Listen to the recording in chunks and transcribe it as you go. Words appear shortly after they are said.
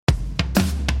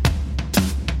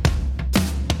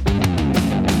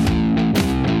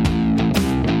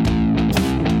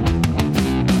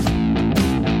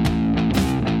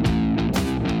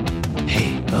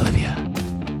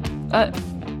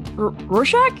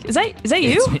Rorschach? Is that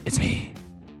you? It's me.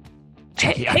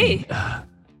 Hey, I mean,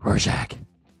 Rorschach.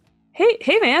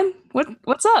 hey, man.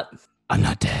 What's up? I'm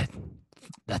not dead.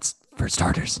 That's for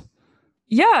starters.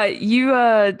 Yeah, you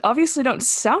obviously don't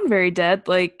sound very dead,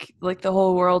 like the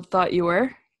whole world thought you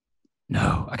were.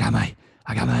 No, I got my,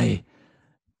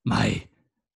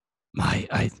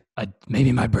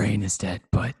 maybe my brain is dead,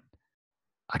 but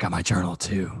I got my journal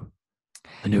too.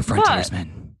 The New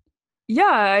Frontiersman. Yeah,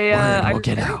 I Word will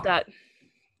get read out. that.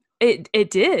 It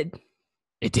did.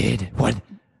 It did. What?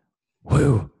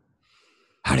 Who?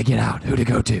 How to get out? Who to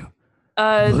go to?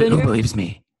 Who believes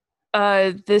me?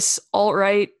 This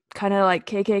alt-right kind of like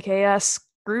KKK-esque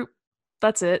group.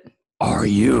 That's it. Are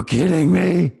you kidding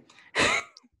me?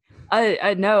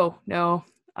 I no.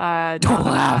 Don't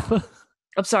laugh.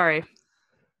 I'm sorry.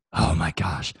 Oh my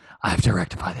gosh. I have to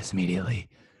rectify this immediately.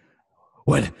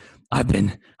 What? I've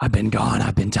been gone.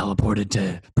 I've been teleported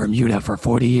to Bermuda for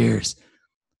 40 years.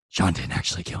 Sean didn't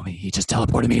actually kill me. He just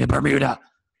teleported me to Bermuda.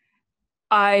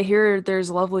 I hear there's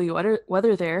lovely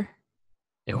weather there.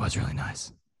 It was really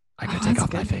nice. I could take that's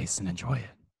off my good. face and enjoy it.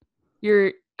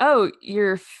 Your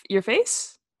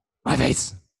face? My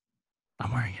face.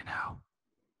 I'm wearing it now.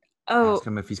 Oh, Ask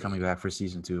him if he's coming back for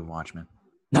season 2 of Watchmen.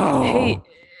 No. hey,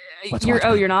 What's you're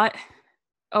Watchmen? you're not.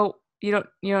 Oh, you don't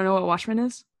know what Watchmen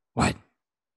is? What?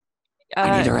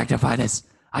 I need to rectify this.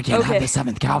 I can't have okay. the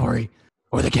 7th Cavalry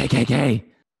or the KKK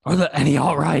or any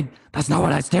alt-right. That's not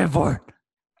what I stand for.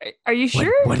 Are you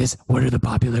sure? What are the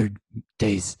popular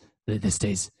days, this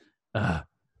day's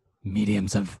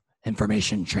mediums of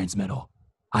information transmittal?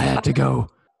 I had to go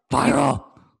viral.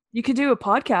 You could do a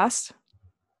podcast.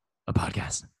 A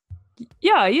podcast.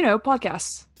 Yeah,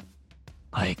 podcasts.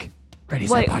 Like Ready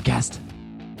Set Podcast.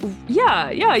 Yeah,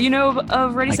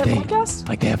 of Ready Set Podcast.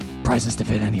 Like they have prices to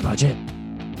fit any budget.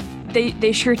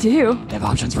 They sure do. They have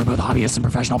options for both hobbyists and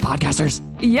professional podcasters.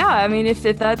 Yeah, I mean, if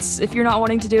you're not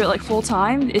wanting to do it like full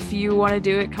time, if you want to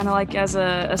do it kind of like as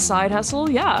a side hustle,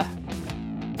 yeah.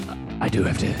 I do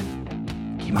have to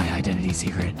keep my identity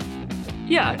secret.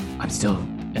 Yeah. I'm still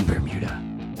in Bermuda.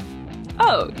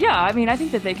 Oh, yeah. I mean, I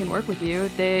think that they can work with you.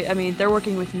 They're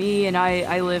working with me, and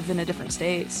I live in a different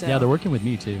state. So yeah, they're working with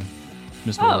me too,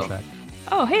 Mr. Rorschach.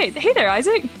 Oh, hey there,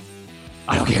 Isaac.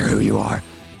 I don't care who you are.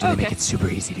 Do Okay. they make it super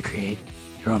easy to create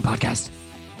your own podcast?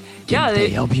 Yeah, They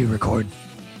help you record,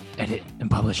 edit, and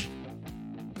publish.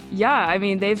 Yeah, I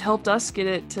mean, they've helped us get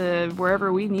it to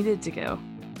wherever we needed to go.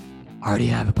 I already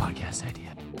have a podcast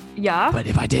idea. Yeah. But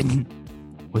if I didn't,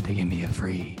 would they give me a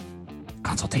free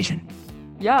consultation?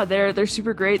 Yeah, they're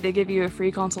super great. They give you a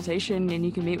free consultation, and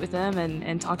you can meet with them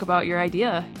and talk about your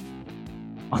idea.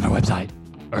 On their website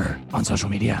or on social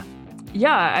media?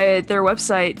 Yeah, their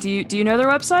website. Do you know their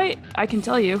website? I can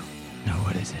tell you. No,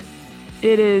 what is it?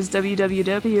 It is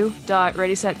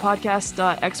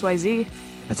www.readysetpodcast.xyz.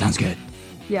 That sounds good.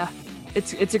 Yeah,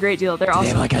 it's a great deal. They're Do awesome. they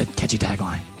have like a catchy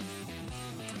tagline?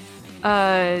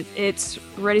 It's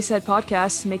Ready Set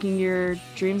Podcast, making your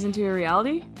dreams into a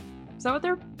reality. Is that what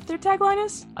their tagline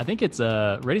is? I think it's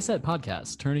Ready Set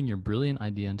Podcast, turning your brilliant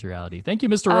idea into reality. Thank you,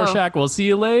 Mr. Oh. Rorschach. We'll see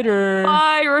you later.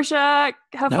 Bye, Rorschach.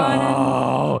 Have fun.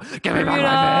 No, give me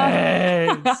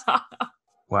back my face.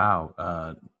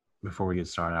 Wow. Before we get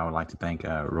started, I would like to thank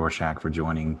Rorschach for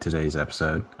joining today's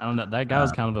episode. I don't know. That guy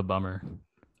was kind of a bummer.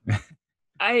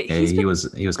 He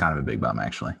was kind of a big bum,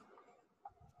 actually.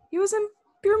 He was in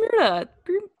Bermuda.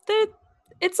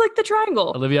 It's like the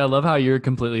triangle. Olivia, I love how you're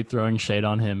completely throwing shade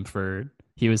on him for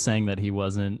he was saying that he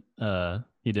wasn't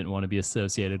he didn't want to be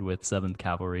associated with 7th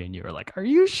Cavalry, and you were like, are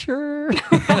you sure?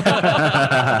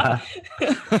 I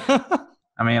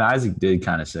mean, Isaac did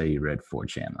kind of say he read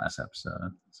 4chan last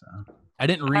episode. So I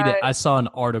didn't read it. I saw an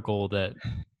article that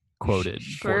quoted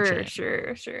Sure.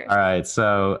 4chan. all right,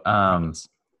 so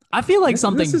I feel like This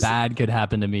something is- bad could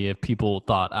happen to me if people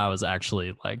thought I was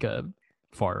actually like a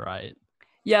far right.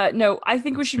 Yeah, no, I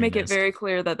think we should make it Extremist. very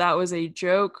clear that was a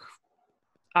joke.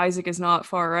 Isaac is not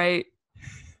far right.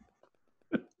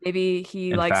 Maybe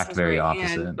he In likes fact, his very right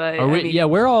opposite. hand, but Are we, I mean, yeah,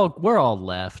 we're all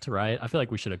left, right? I feel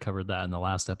like we should have covered that in the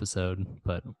last episode,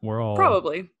 but we're all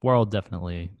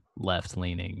definitely left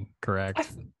leaning,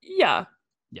 correct? Yeah.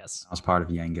 Yes. I was part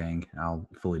of Yang Gang. I'll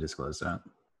fully disclose that.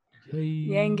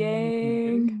 Yang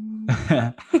gang.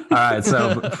 All right,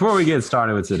 so before we get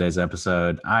started with today's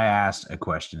episode, I asked a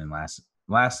question in last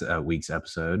week's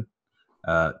episode.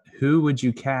 Who would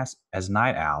you cast as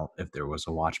Night Owl if there was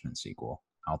a Watchmen sequel?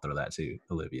 I'll throw that to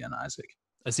Olivia and Isaac.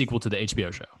 A sequel to the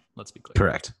HBO show. Let's be clear.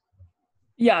 Correct.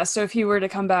 Yeah, so if he were to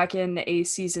come back in a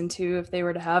season 2, if they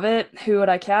were to have it, who would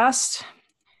I cast?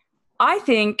 I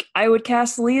think I would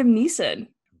cast Liam Neeson.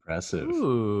 Impressive.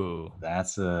 Ooh.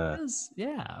 That's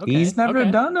Yeah. Okay. He's never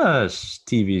okay. done a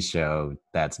TV show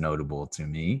that's notable to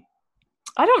me.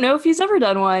 I don't know if he's ever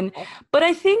done one, but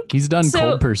I think He's done so.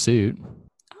 Cold Pursuit.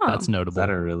 Oh. That's Is notable. that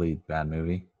a really bad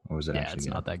movie, or was it Yeah, actually it's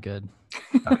good? not that good.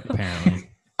 Okay. Apparently.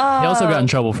 He also got in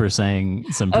trouble for saying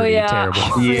some pretty terrible.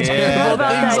 Yeah, terrible about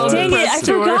that that. was- Dang it! I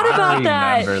forgot about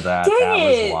that. remember that. Dang That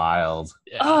it. was wild.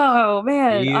 Yeah. Oh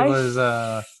man, He was.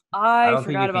 I I don't think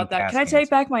forgot you about can that. Can I cast take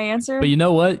back my answer? But you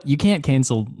know what? You can't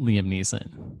cancel Liam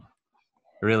Neeson.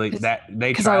 Really, that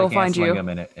they 'cause I tried will find canceling you. him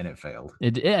and it failed.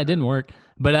 It didn't work.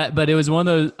 But it was one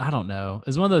of those. I don't know. It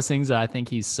was one of those things that I think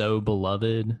he's so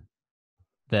beloved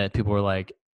that people were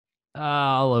like,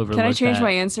 "I'll overlook." Can I change that."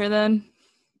 my answer then?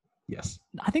 Yes.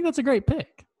 I think that's a great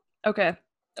pick. Okay.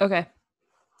 Then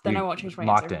I You won't change my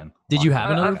locked answer. in. Did you Locked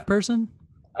have in. another okay. person?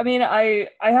 I mean, I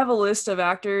have a list of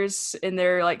actors in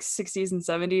their like 60s and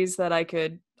 70s that I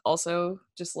could also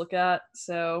just look at.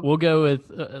 So We'll go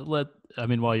with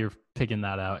while you're picking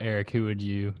that out, Eric, who would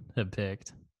you have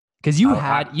picked? Because you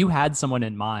had someone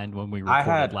in mind when we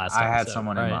recorded last episode. I had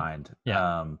someone in right? mind.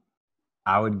 Yeah.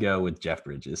 I would go with Jeff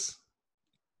Bridges.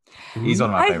 He's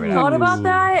one of my favorite I thought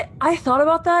actors.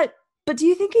 about that. But do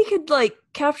you think he could like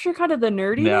capture kind of the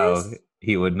nerdiness? No,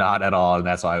 he would not at all, and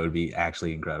that's why it would be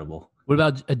actually incredible. What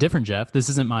about a different Jeff? This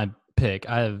isn't my pick.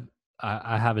 I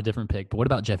have a different pick. But what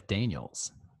about Jeff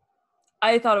Daniels?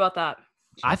 I thought about that.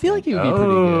 I feel like he would be pretty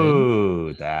good.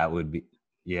 Oh, that would be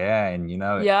and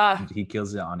Yeah. he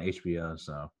kills it on HBO,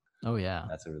 so Oh yeah,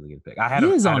 that's a really good pick. I had he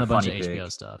a, is I had on a a bunch of funny pick.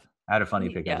 HBO stuff. I had a funny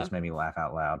pick Yeah. that just made me laugh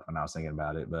out loud when I was thinking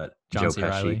about it, but John Joe C.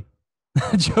 Pesci. Reilly.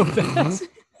 Joe Pesci.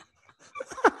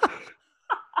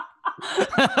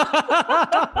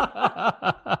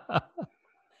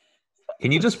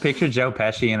 Can you just picture Joe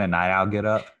Pesci in a Night Owl get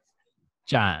up?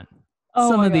 John. Oh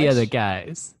some my of the gosh. other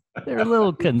guys, they're a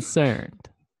little concerned.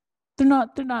 They're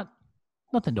not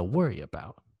nothing to worry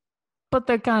about, but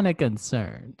they're kind of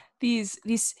concerned. These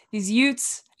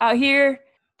Utes out here,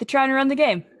 they're trying to run the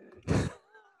game.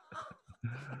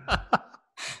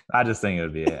 I just think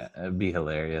it'd be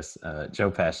hilarious. Joe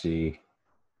Pesci.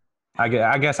 I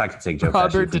guess I could take Joe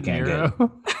Robert Pesci. If De we can't Niro.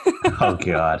 get. Oh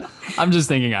God, I'm just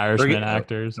thinking Irishman Forget-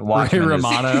 actors. Ray Watchmen is-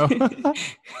 Romano.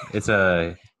 it's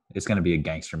gonna be a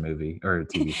gangster movie or a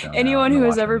TV show. now, Anyone in who the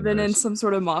has ever Watchmen been in universe. some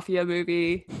sort of mafia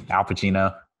movie. Al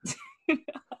Pacino.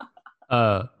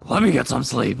 Let me get some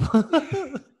sleep.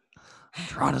 I'm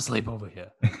trying to sleep over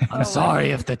here. I'm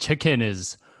sorry if the chicken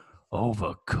is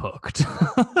overcooked.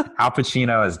 Al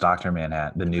Pacino as Dr.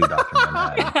 Manhattan, the new Dr.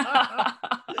 Manhattan.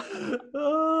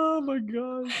 Oh my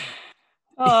god.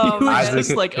 Oh, He would man.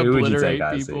 just like who would you take, obliterate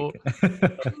Isaac? people.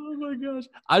 Oh my gosh.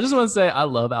 I just want to say I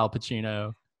love Al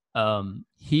Pacino.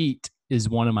 Heat is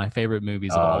one of my favorite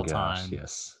movies of all time.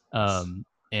 Yes.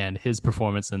 And his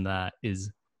performance in that is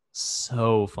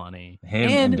so funny. Him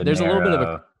and De there's a little bit of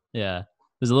Niro.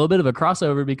 there's a little bit of a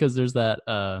crossover because there's that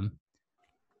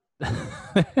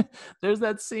there's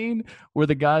that scene where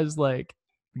the guy's like,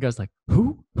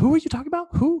 who are you talking about?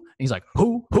 Who? And he's like,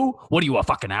 who? What are you, a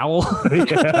fucking owl?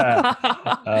 Yeah.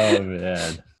 Oh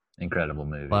man, incredible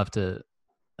movie. We'll have to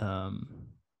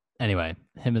anyway,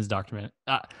 him as Dr. Man.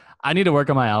 I need to work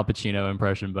on my Al Pacino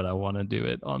impression, but I want to do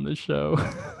it on this show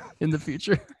in the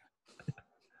future.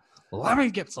 Let me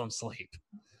get some sleep.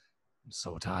 I'm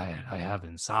so tired. I have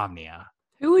insomnia.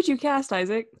 Who would you cast,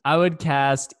 Isaac? I would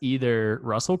cast either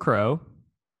Russell Crowe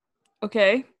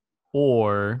Okay.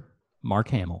 or Mark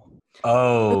Hamill.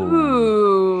 Oh,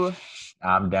 Ooh.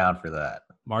 I'm down for that.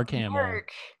 Mark Hamill.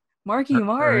 Marky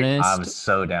Mark. Earnest, I'm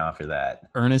so down for that.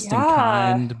 earnest and Yeah.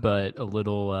 kind, but a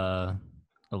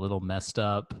little messed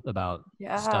up about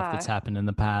stuff that's Yeah. happened in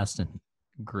the past and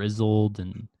grizzled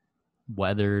and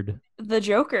weathered. The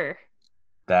Joker.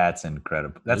 That's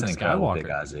incredible. That's Luke an incredible Skywalker.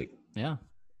 pick, Isaac. Yeah.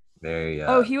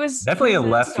 Very. He was definitely he a was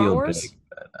in left Star field Wars? pick.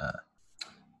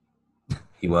 But,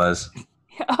 he was.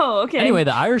 Oh, okay. Anyway,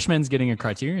 The Irishman's getting a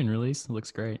Criterion release. It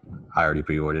looks great. I already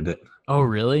pre-ordered it. Oh,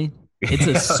 really? It's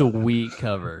a sweet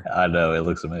cover. I know it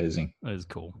looks amazing. That is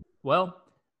cool. Well,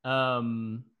 I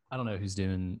don't know who's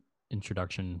doing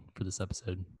introduction for this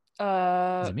episode.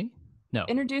 Is it me? No.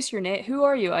 Introduce your name. Who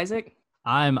are you, Isaac?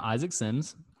 I'm Isaac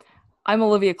Sims. I'm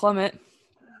Olivia Clement.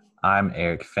 I'm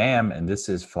Eric Pham, and this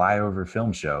is Flyover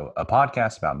Film Show, a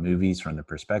podcast about movies from the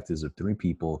perspectives of three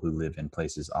people who live in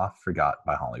places oft forgot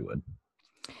by Hollywood.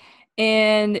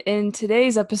 And in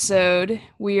today's episode,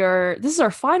 this is our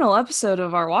final episode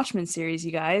of our Watchmen series,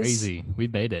 you guys. Crazy. We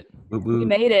made it. Woo We woo.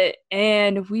 made it,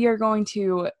 and we are going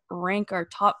to rank our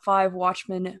top 5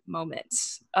 Watchmen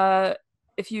moments.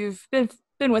 If you've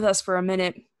been with us for a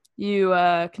minute, you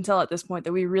can tell at this point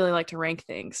that we really like to rank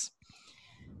things.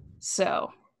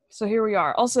 So So here we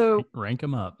are. Also, Rank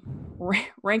them up.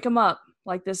 rank them up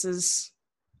like this is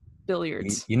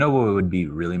billiards. You know what would be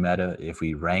really meta if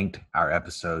we ranked our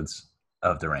episodes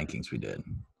of the rankings we did.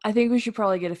 I think we should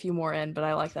probably get a few more in, but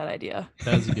I like that idea.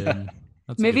 That's good.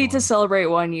 That's a Maybe good to one. celebrate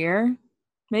 1 year.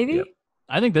 Maybe? Yep.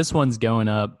 I think this one's going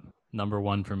up number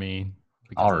one for me.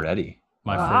 because of Already.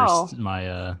 Wow.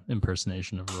 my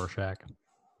impersonation of Rorschach.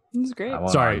 This is great. I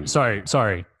won't Sorry, argue.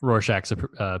 sorry. Rorschach's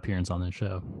appearance on this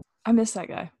show. I miss that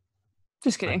guy.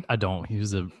 Just kidding. I don't. He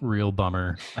was a real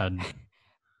bummer.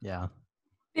 Yeah.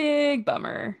 Big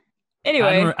bummer.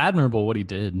 Anyway. Admirable what he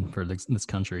did for this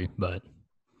country, but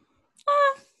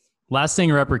eh,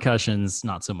 lasting repercussions,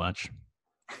 not so much.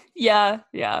 yeah.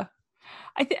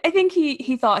 I think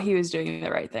he thought he was doing the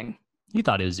right thing. He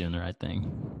thought he was doing the right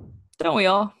thing. Don't we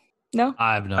all? No?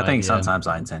 I have no I think idea. sometimes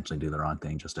I intentionally do the wrong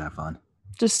thing just to have fun.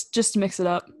 Just to mix it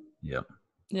up. Yep.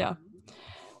 Yeah.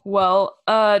 Well,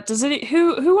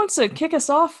 who wants to kick us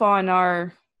off on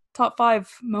our top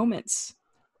 5 moments?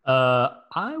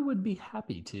 I would be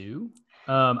happy to.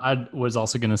 I was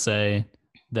also going to say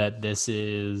that this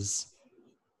is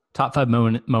top 5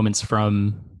 moments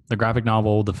from the graphic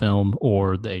novel, the film,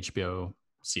 or the HBO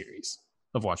series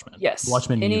of Watchmen. Yes.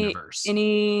 Watchmen universe.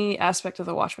 Any aspect of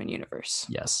the Watchmen universe.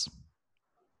 Yes.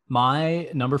 My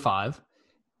number 5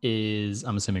 is,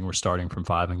 I'm assuming we're starting from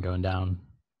 5 and going down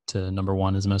to number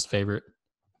 1 is most favorite.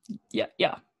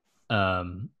 Yeah.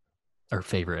 Or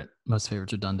favorite. Most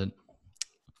favorite's redundant.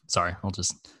 Sorry, I'll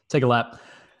just take a lap.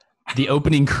 The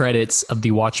opening credits of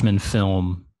the Watchmen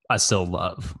film, I still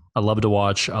love. I love to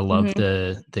watch. I love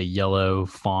the yellow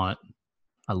font.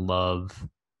 I love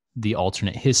the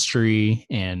alternate history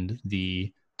and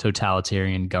the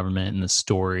totalitarian government and the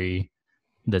story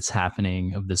that's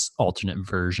happening of this alternate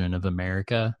version of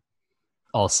America,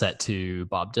 all set to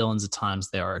Bob Dylan's At Times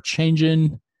They Are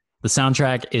Changin'. The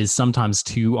soundtrack is sometimes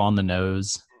too on the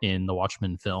nose in the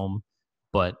Watchmen film,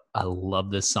 but I love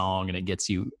this song and it gets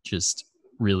you just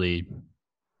really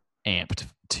amped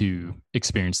to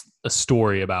experience a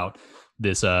story about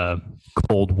this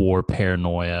Cold War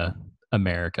paranoia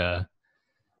America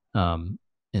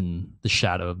in the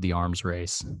shadow of the arms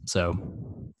race. So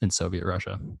in Soviet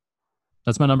Russia.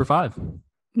 That's my number 5.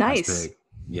 Nice. That's big.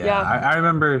 Yeah. Yeah. I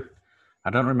remember, I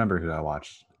don't remember who I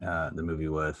watched the movie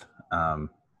with.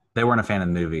 They weren't a fan of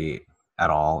the movie at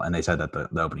all. And they said that the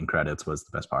opening credits was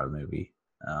the best part of the movie.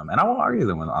 And I won't argue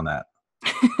them on that.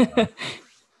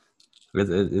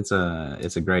 It's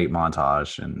a great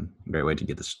montage and a great way to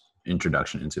get this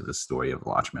introduction into the story of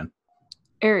Watchmen.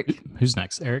 Eric. Who's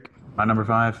next? Eric? My number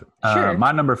 5? Sure.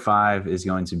 My number 5 is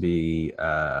going to be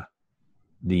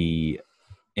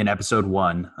in episode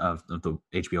 1 of the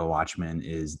HBO Watchmen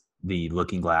is the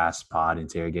Looking Glass pod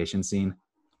interrogation scene.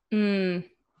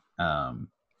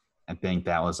 I think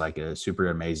that was like a super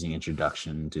amazing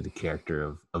introduction to the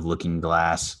character of Looking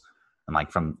Glass. And like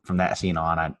from that scene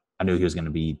on, I knew he was going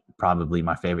to be probably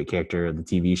my favorite character of the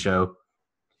TV show.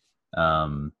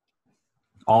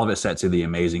 All of it set to the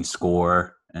amazing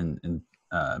score and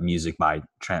music by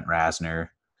Trent Reznor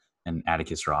and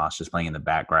Atticus Ross just playing in the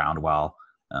background while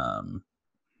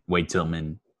Wade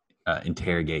Tillman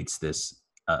interrogates this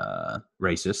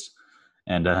racist.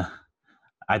 And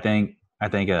I think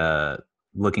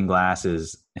Looking Glass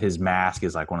his mask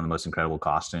is like one of the most incredible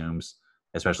costumes,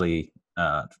 especially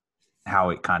how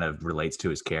it kind of relates to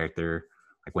his character.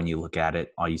 Like when you look at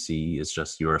it, all you see is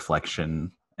just your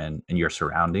reflection and your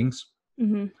surroundings.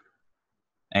 Mm-hmm.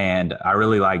 And I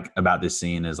really like about this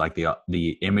scene is like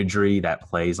the imagery that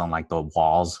plays on like the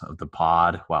walls of the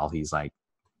pod while he's like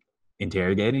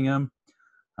interrogating him.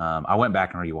 I went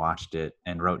back and rewatched it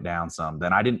and wrote down some.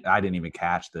 Then I didn't even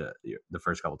catch the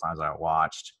first couple times I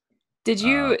watched. Did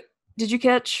you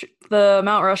catch the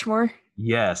Mount Rushmore?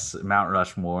 Yes, Mount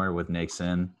Rushmore with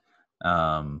Nixon.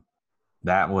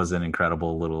 That was an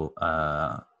incredible little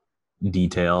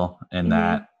detail in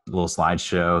that little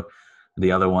slideshow.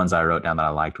 The other ones I wrote down that I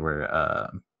liked were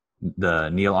the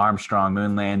Neil Armstrong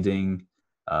moon landing.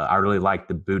 I really liked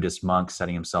the Buddhist monk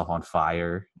setting himself on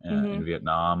fire in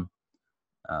Vietnam.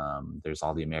 There's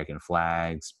all the American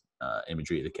flags,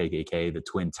 imagery of the KKK, the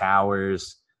Twin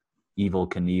Towers, Evel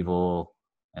Knievel,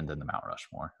 and then the Mount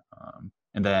Rushmore.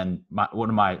 And then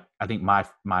my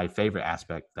favorite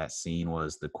aspect of that scene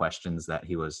was the questions that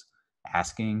he was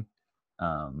asking.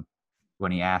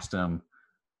 When he asked him,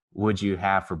 "Would you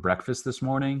have for breakfast this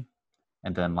morning?"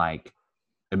 And then like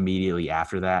immediately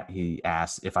after that, he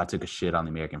asked, "If I took a shit on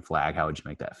the American flag, how would you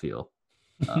make that feel?"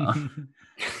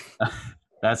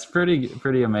 That's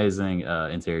pretty amazing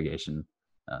interrogation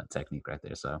technique right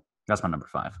there. So that's my number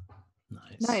 5.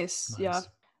 Nice. Yeah.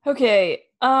 Okay.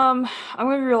 I'm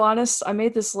gonna be real honest. I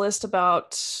made this list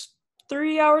about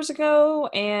 3 hours ago,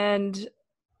 and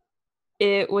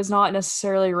it was not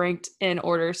necessarily ranked in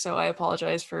order, so I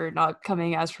apologize for not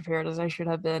coming as prepared as I should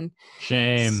have been.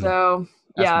 Shame. So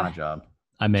That's yeah, my job.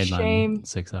 I made mine shame.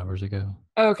 6 hours ago.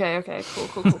 Okay,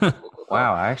 cool.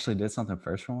 Wow, I actually did something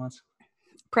first for once.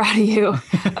 Proud of you.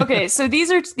 Okay, so these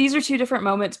are two different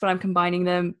moments, but I'm combining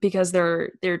them because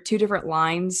they're two different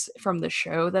lines from the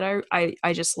show that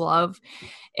I just love.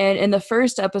 And in the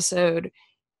first episode,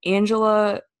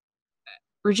 Angela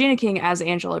Regina King as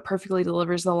Angela perfectly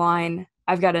delivers the line,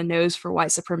 "I've got a nose for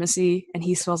white supremacy and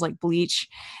he smells like bleach."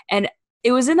 And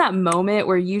it was in that moment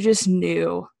where you just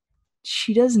knew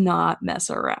she does not mess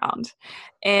around.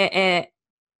 And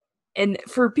and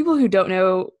for people who don't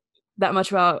know that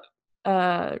much about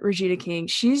Regina King,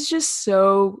 she's just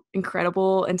so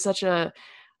incredible and such a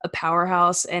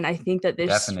powerhouse. And I think that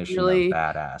this Definition really, of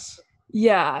badass.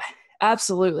 yeah,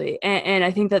 absolutely. And I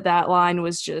think that line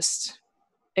was just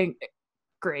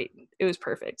great. It was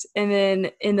perfect. And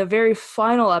then in the very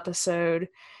final episode,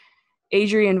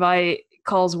 Adrian Veidt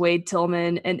calls Wade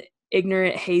Tillman an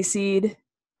ignorant hayseed.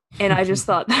 And I just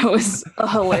thought that was a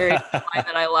hilarious line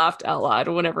that I laughed out loud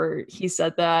whenever he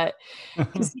said that.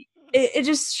 Because it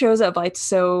just shows up like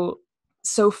so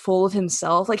full of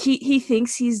himself. Like he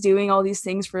thinks he's doing all these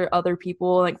things for other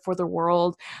people, like for the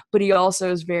world, but he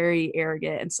also is very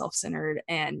arrogant and self-centered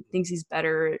and thinks he's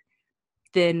better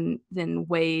than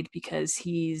Wade because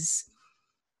he's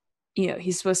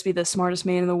supposed to be the smartest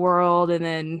man in the world, and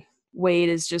then Wade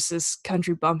is just this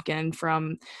country bumpkin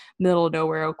from middle of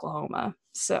nowhere Oklahoma.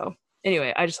 So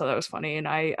anyway, I just thought that was funny, and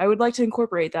I would like to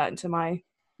incorporate that into my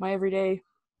everyday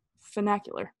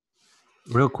vernacular.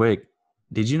 Real quick,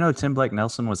 did you know Tim Blake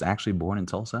Nelson was actually born in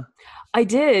Tulsa? I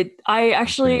did. I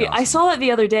awesome. saw that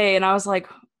the other day, and I was like,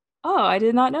 oh, I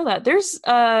did not know that. There's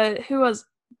who was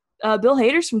Bill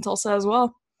Hader's from Tulsa as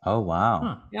well. Oh, wow.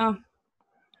 Huh. Yeah.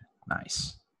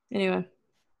 Nice. Anyway,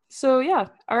 so yeah.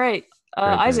 All right.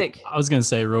 Very good. Isaac. I was going to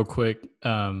say real quick,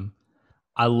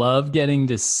 I love getting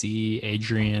to see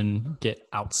Adrian get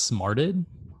outsmarted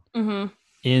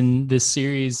in this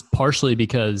series, partially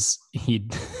because he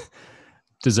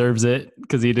deserves it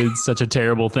because he did such a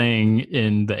terrible thing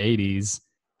in the 80s.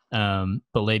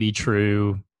 But Lady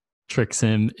True tricks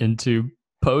him into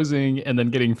posing and then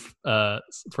getting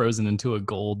frozen into a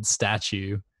gold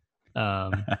statue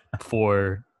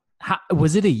for,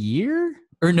 was it a year?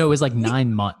 Or no, it was like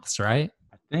 9 months, right?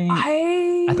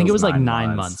 I think it was like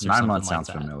 9 months or 9 something months like sounds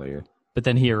that. familiar. But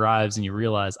then he arrives and you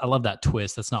realize, I love that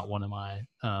twist. That's not one of my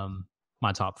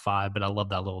my top 5, but I love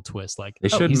that little twist. Like, They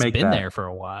should he's make been that- there for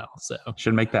a while. So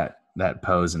Should make that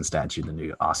pose and statue the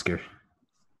new Oscar.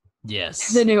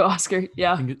 yes, The new Oscar.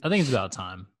 Yeah. I think it's about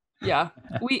time. Yeah.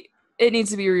 It needs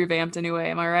to be revamped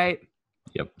anyway. Am I right?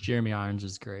 Jeremy Irons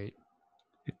is great.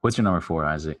 What's your number 4,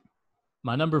 Isaac?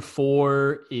 My number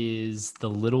 4 is the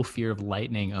Little Fear of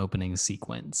Lightning opening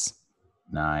sequence.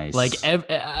 Nice. Like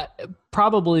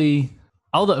probably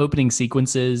all the opening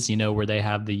sequences, where they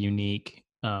have the unique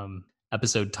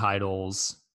episode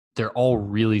titles, they're all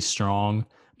really strong.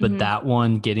 But that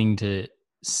one, getting to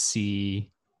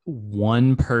see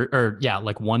one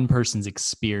person's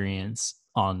experience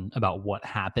on about what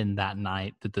happened that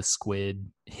night that the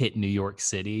squid hit New York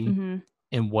City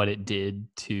and what it did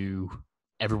to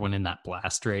everyone in that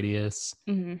blast radius,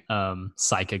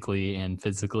 psychically and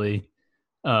physically,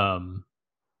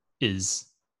 is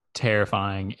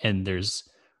terrifying. And there's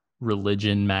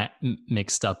religion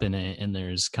mixed up in it, and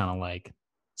there's kind of like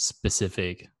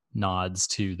specific nods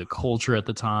to the culture at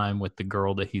the time with the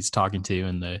girl that he's talking to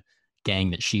and the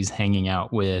gang that she's hanging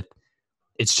out with.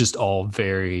 It's just all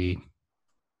very,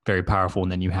 very powerful.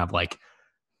 And then you have like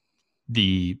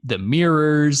the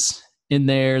mirrors in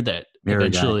there that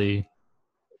eventually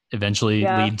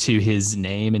lead to his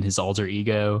name and his alter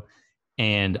ego.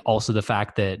 And also the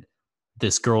fact that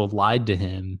this girl lied to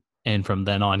him, and from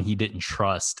then on he didn't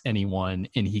trust anyone,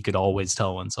 and he could always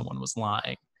tell when someone was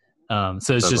lying.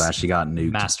 So it's just glad she got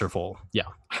nuked. masterful. Yeah.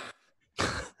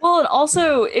 Well, and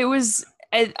also it was,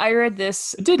 I read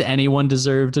this. Did anyone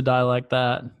deserve to die like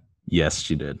that? Yes,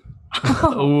 she did.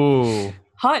 Oh,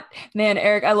 Hot man,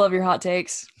 Eric, I love your hot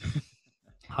takes.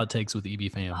 hot takes with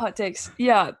EB fam. Hot takes.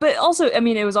 Yeah. But also, I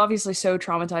mean, it was obviously so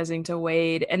traumatizing to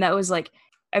Wade. And that was like,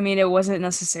 I mean, it wasn't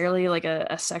necessarily like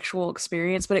a sexual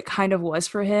experience, but it kind of was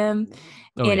for him.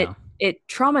 It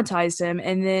traumatized him.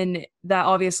 And then that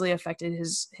obviously affected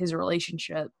his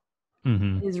relationship,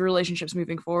 his relationships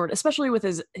moving forward, especially with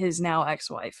his now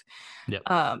ex-wife. Yep.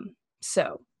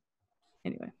 So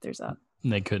anyway, there's that.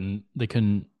 They couldn't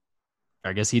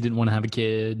I guess he didn't want to have a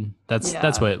kid. That's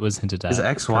Yeah. what was hinted at. His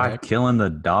ex-wife correct? killing the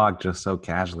dog just so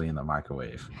casually in the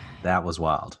microwave. That was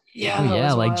wild. Yeah, Oh that yeah,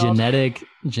 was like wild.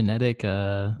 genetic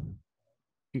lab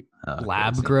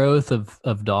Crazy. growth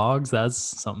of dogs. That's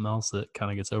something else that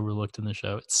kind of gets overlooked in the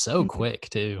show. It's so Mhm. quick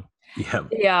too.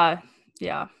 Yeah.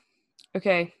 Yeah.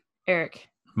 Okay, Eric.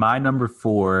 My number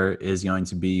 4 is going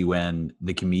to be when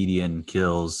the comedian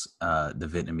kills the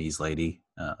Vietnamese lady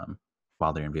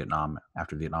while they're in Vietnam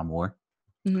after the Vietnam War.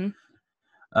 Hmm.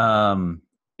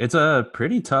 It's a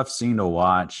pretty tough scene to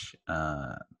watch,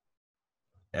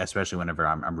 especially whenever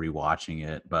I'm rewatching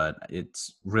it. But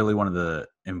it's really one of the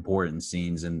important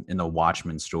scenes in the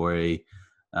Watchmen story,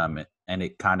 and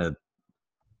it kind of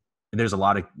there's a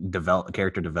lot of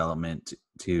character development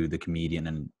to the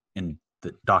comedian and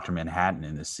the Dr. Manhattan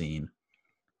in this scene.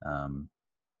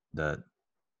 The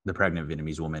pregnant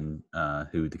Vietnamese woman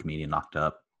who the comedian knocked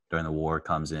up during the war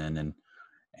comes in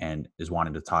and is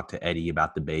wanting to talk to Eddie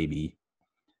about the baby.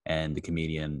 And the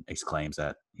comedian exclaims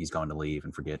that he's going to leave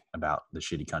and forget about the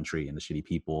shitty country and the shitty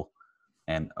people.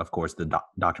 And of course, the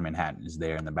Dr. Manhattan is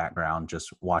there in the background,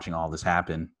 just watching all this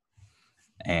happen.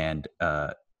 And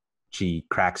she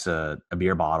cracks a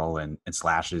beer bottle and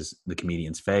slashes the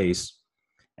comedian's face.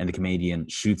 And the comedian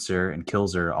shoots her and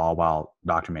kills her, all while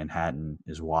Dr. Manhattan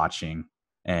is watching.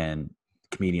 And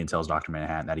the comedian tells Dr.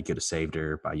 Manhattan that he could have saved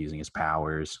her by using his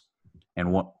powers.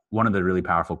 And one of the really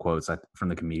powerful quotes from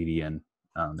the comedian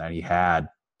that he had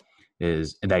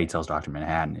is that he tells Dr.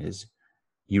 Manhattan is,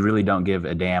 "You really don't give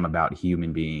a damn about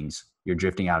human beings. You're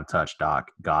drifting out of touch,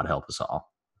 Doc. God help us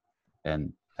all."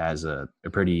 And as a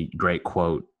pretty great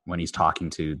quote when he's talking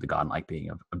to the godlike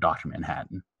being of Dr.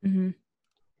 Manhattan. Hmm.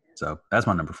 So that's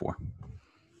my number 4.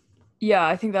 Yeah,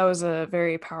 I think that was a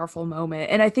very powerful moment.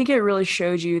 And I think it really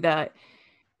showed you that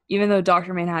even though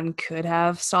Dr. Manhattan could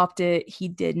have stopped it, he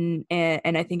didn't.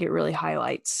 And I think it really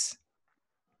highlights,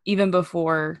 even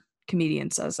before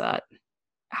comedian says that,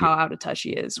 how out of touch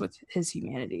he is with his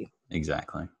humanity.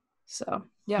 Exactly. So, I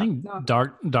yeah. think No.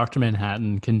 Dr.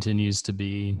 Manhattan continues to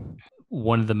be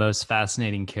one of the most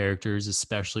fascinating characters,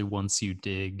 especially once you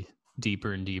dig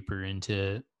deeper and deeper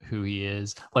into who he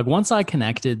is. Like once I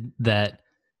connected that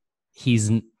he's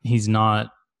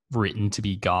not written to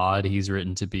be God, he's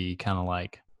written to be kind of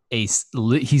like he's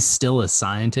still a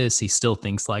scientist. He still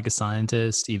thinks like a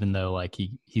scientist, even though like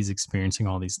he's experiencing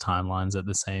all these timelines at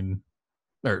the same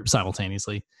or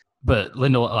simultaneously. But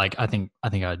Lindelof, like I think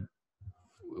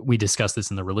we discussed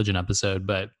this in the religion episode,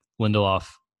 but Lindelof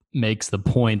makes the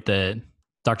point that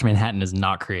Dr. Manhattan is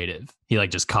not creative. He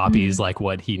like just copies like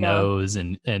what he knows,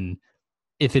 and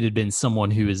if it had been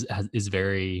someone who has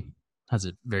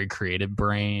a very creative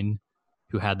brain,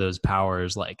 who had those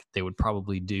powers, like they would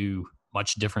probably do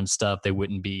much different stuff. They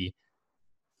wouldn't be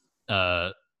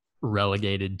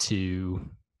relegated to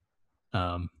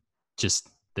just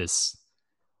this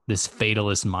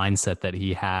fatalist mindset that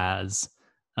he has.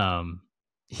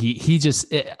 He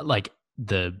just like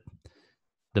the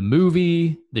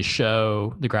movie, the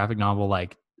show, the graphic novel,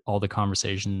 like all the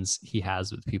conversations he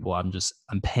has with people,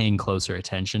 I'm paying closer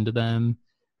attention to them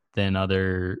than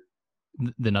other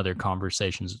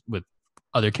conversations with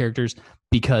other characters,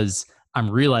 because I'm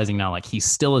realizing now like he's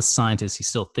still a scientist, he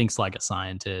still thinks like a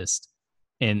scientist,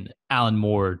 and Alan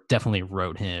Moore definitely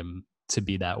wrote him to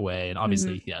be that way, and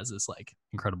obviously he has this like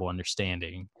incredible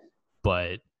understanding,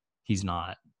 but he's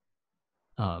not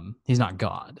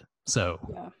God.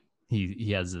 So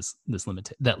he has this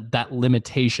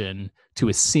limitation to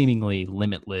a seemingly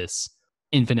limitless,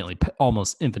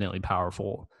 almost infinitely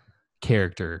powerful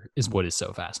character is what is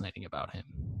so fascinating about him.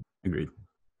 Agreed.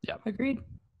 Yeah. Agreed.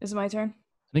 Is it my turn?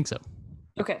 I think so.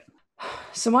 Okay.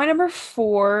 So my number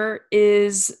 4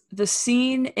 is the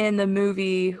scene in the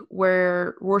movie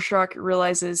where Rorschach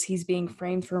realizes he's being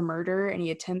framed for murder and he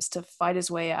attempts to fight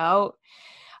his way out.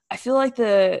 I feel like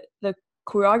the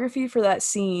choreography for that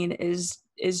scene is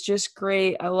just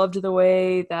great. I loved the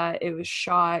way that it was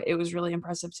shot. It was really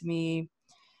impressive to me.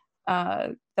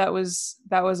 That was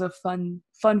a fun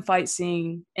fight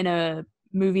scene in a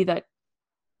movie that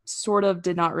sort of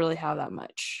did not really have that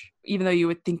much, even though you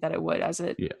would think that it would as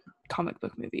a comic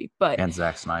book movie. But and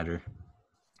Zack Snyder.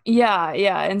 Yeah,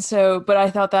 and so, but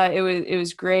I thought that it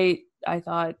was great. I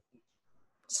thought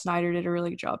Snyder did a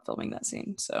really good job filming that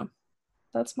scene. So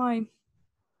that's my.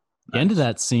 The end of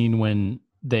that scene when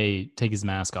they take his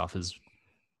mask off is,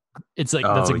 it's like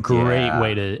that's a great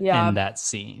way to end that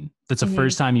scene. That's the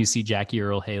first time you see Jackie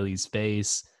Earle Haley's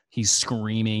face. He's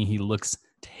screaming. He looks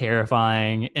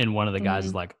terrifying, and one of the guys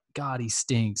is like, "God, he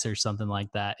stinks" or something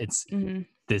like that. It's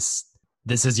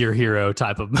this is your hero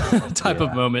type of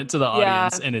moment to the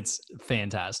audience, and it's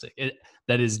fantastic.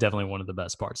 that is definitely one of the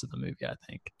best parts of the movie, I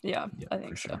think. Yeah, Yeah, I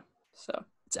think for so. sure. So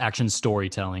It's action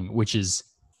storytelling, which is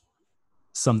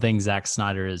something Zack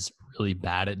Snyder is really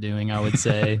bad at doing, I would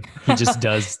say.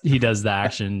 He does the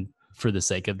action for the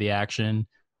sake of the action,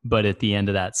 but at the end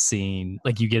of that scene,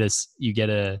 like you get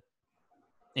an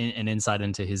insight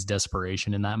into his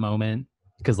desperation in that moment,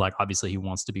 because like obviously he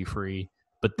wants to be free,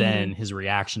 but then his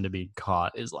reaction to being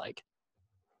caught is like,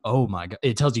 oh my god,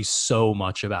 it tells you so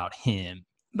much about him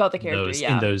about the character,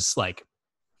 in those like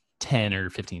 10 or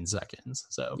 15 seconds.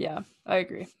 So yeah, I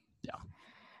agree. Yeah.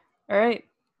 All right,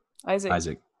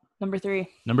 Isaac. Number 3.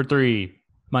 Number 3.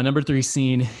 My number 3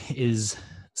 scene is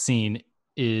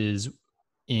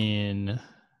in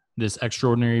This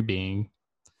Extraordinary Being,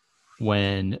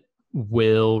 when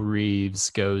Will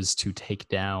Reeves goes to take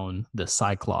down the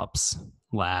Cyclops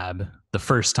lab the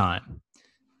first time.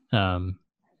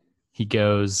 He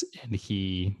goes and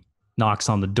he knocks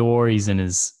on the door. He's in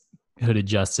his Hooded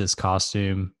Justice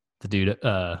costume. The dude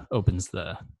opens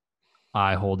the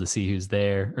eye hole to see who's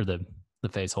there, or the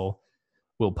face hole.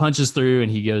 Will punches through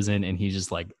and he goes in and he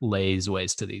just like lays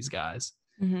waste to these guys.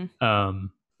 Mm-hmm.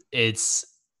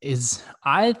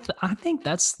 I think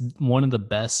that's one of the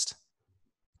best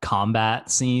combat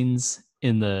scenes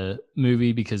in the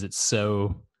movie, because it's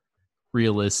so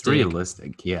realistic.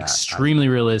 Yeah. Extremely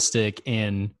realistic,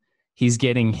 and he's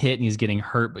getting hit and he's getting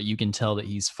hurt, but you can tell that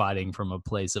he's fighting from a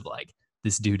place of like,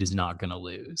 this dude is not gonna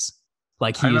lose.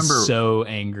 Like, he is so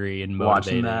angry and motivated.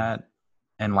 Watching that,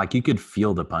 and like you could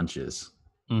feel the punches.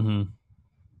 Mm-hmm.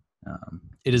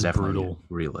 It is Definitely brutal,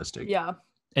 realistic. Yeah.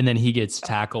 And then he gets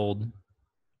tackled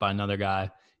by another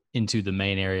guy into the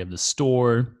main area of the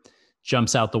store,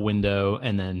 jumps out the window,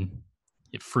 and then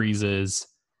it freezes,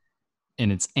 and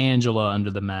it's Angela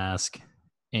under the mask,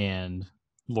 and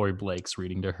Laurie Blake's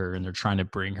reading to her, and they're trying to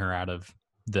bring her out of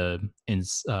the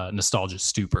nostalgia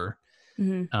stupor.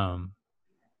 Mm-hmm.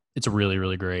 It's a really,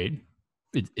 really great.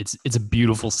 It's a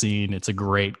beautiful scene. It's a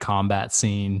great combat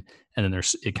scene, and then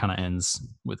it kind of ends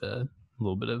with a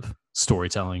little bit of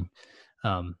storytelling,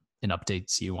 and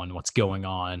updates you on what's going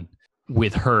on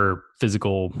with her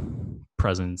physical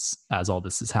presence as all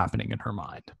this is happening in her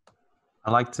mind.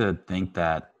 I like to think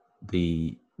that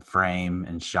the frame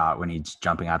and shot when he's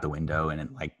jumping out the window and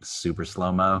it like super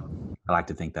slow-mo, I like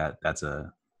to think that that's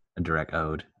a direct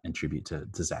ode and tribute to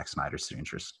Zack Snyder's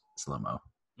signature slow-mo.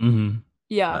 Mm-hmm.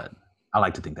 Yeah. But I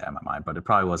like to think that in my mind, but it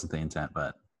probably wasn't the intent,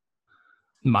 but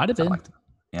might have been.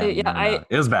 It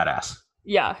was badass.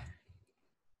 Yeah.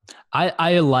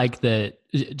 I like that.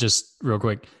 Just real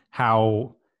quick,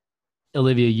 how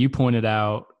Olivia, you pointed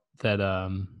out that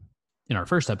in our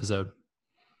first episode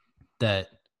that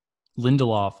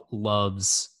Lindelof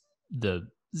loves the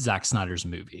Zack Snyder's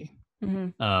movie,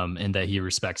 Mm-hmm. and that he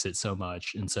respects it so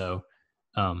much. And so,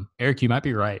 Eric, you might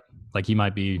be right. Like,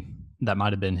 that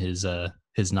might have been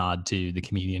his nod to the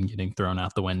comedian getting thrown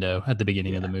out the window at the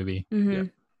beginning of the movie. Mm-hmm. Yeah.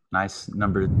 Nice.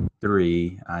 Number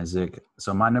 3, Isaac.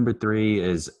 So my number 3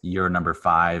 is your number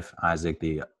 5, Isaac,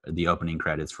 the opening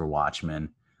credits for Watchmen,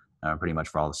 pretty much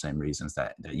for all the same reasons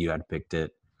that you had picked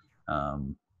it.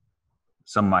 Some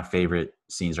of my favorite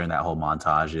scenes during that whole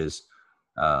montage is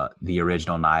the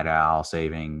original Night Owl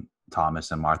saving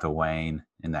Thomas and Martha Wayne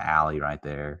in the alley right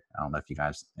there. I don't know if you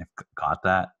guys have caught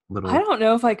that little. I don't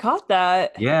know if I caught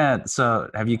that. Yeah. So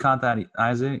have you caught that,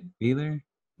 Isaac, either?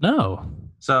 No.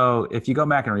 So if you go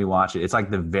back and rewatch it, it's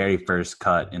like the very first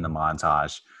cut in the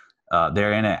montage.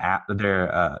 They're in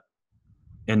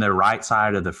the right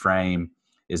side of the frame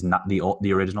is not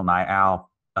the original Night Owl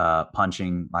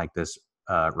punching like this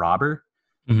robber,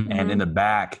 Mm-hmm. and in the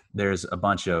back there's a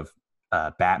bunch of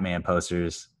Batman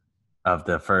posters of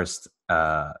the first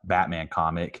Batman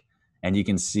comic, and you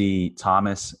can see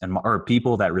Thomas or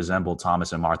people that resemble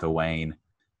Thomas and Martha Wayne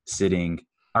standing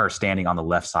on the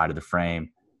left side of the frame.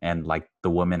 And like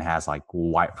the woman has like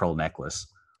white pearl necklace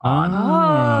on,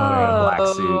 wearing a black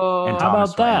suit, and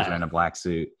Thomas Wayne is wearing a black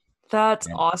suit. That's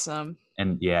awesome.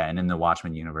 And in the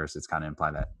Watchmen universe, it's kind of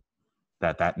implied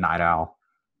that Night Owl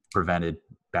prevented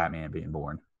Batman being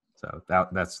born. So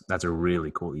that's a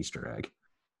really cool Easter egg.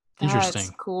 Interesting.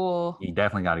 That's cool. You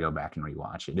definitely got to go back and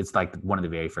rewatch it. It's like one of the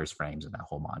very first frames in that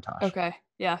whole montage. Okay.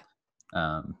 Yeah.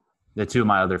 The two of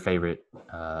my other favorite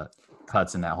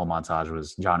cuts in that whole montage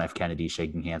was John F. Kennedy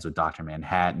shaking hands with Dr.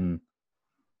 Manhattan,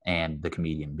 and the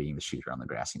comedian being the shooter on the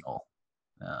grassy knoll.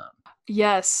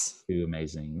 Yes. Two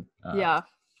amazing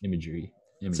imagery.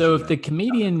 So if the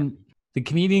comedian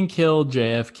killed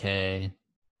JFK.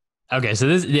 Okay, so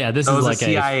this is like a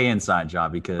CIA inside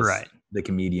job, because right. The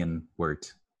comedian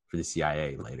worked for the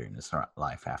CIA later in his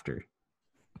life after.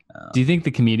 Do you think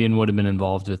the comedian would have been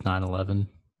involved with 9/11?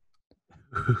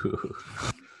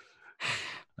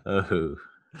 Oh,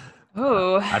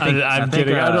 Oh, I'm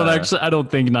kidding. I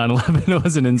don't think 9/11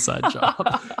 was an inside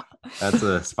job. That's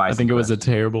a spicy. I think it was a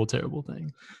question. terrible, terrible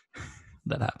thing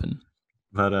that happened.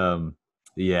 But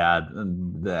yeah,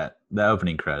 that the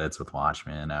opening credits with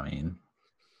Watchmen. I mean,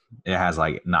 it has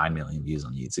like 9 million views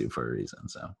on YouTube for a reason.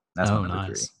 So that's my number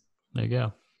nice. 3. There you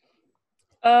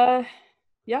go.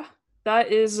 Yeah,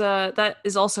 that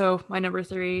is also my number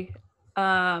 3.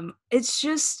 It's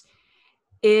just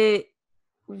it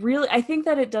really. I think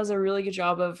that it does a really good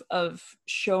job of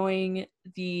showing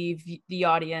the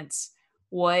audience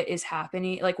what is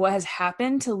happening, like what has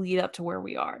happened to lead up to where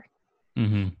we are.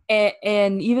 Mm-hmm.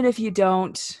 And even if you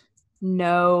don't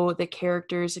know the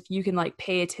characters, if you can like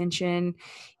pay attention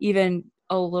even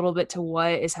a little bit to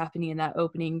what is happening in that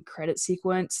opening credit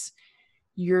sequence,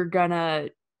 you're gonna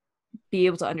be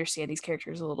able to understand these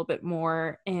characters a little bit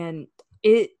more. And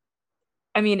it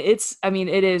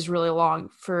is really long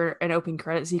for an opening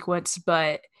credit sequence,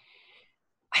 but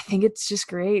I think it's just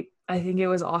great. I think it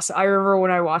was awesome. I remember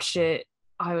when I watched it,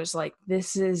 I was like,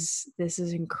 this is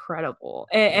incredible.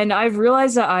 And I've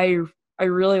realized that I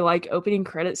really like opening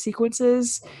credit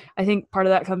sequences. I think part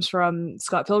of that comes from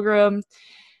Scott Pilgrim.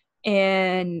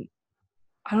 And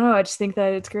I don't know, I just think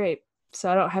that it's great.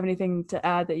 So I don't have anything to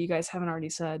add that you guys haven't already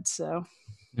said. So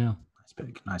yeah.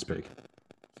 Nice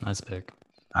pick.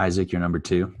 Isaac, your number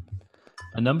 2.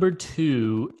 Number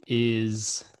 2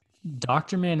 is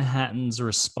Dr. Manhattan's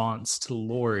response to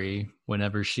Laurie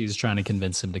whenever she's trying to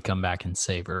convince him to come back and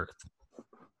save Earth.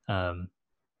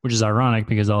 Which is ironic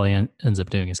because all he ends up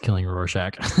doing is killing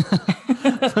Rorschach.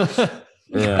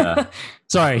 Yeah.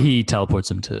 Sorry, he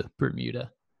teleports him to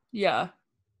Bermuda. Yeah.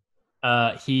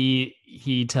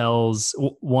 He tells,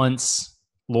 once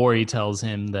Laurie tells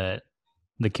him that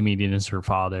the comedian is her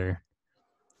father,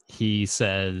 he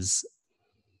says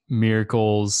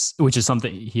miracles, which is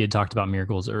something he had talked about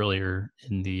miracles earlier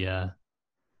in the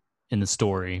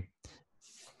story.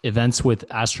 Events with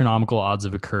astronomical odds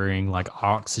of occurring, like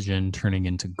oxygen turning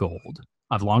into gold.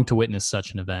 I've longed to witness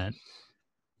such an event.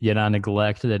 Yet I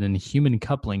neglect that in human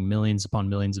coupling, millions upon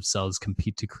millions of cells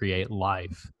compete to create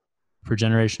life for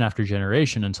generation after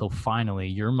generation until finally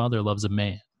your mother loves a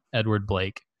man, Edward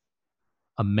Blake,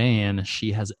 a man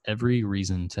she has every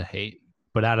reason to hate.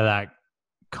 But out of that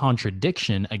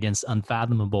contradiction against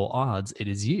unfathomable odds, it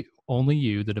is you, only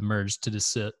you, that emerged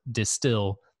to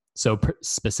distill so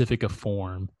specific a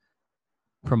form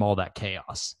from all that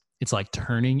chaos. It's like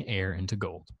turning air into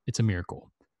gold. It's a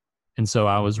miracle. And so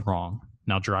I was wrong.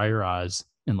 Now dry your eyes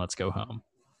and let's go home.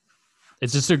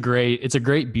 It's just a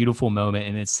great, beautiful moment.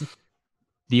 And it's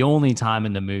the only time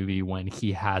in the movie when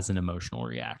he has an emotional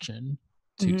reaction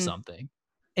to something.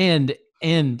 And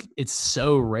it's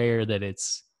so rare that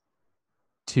it's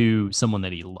to someone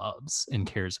that he loves and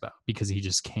cares about, because he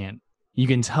just can't. You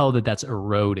can tell that that's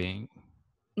eroding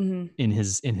in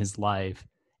his life,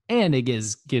 and it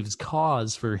gives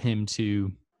cause for him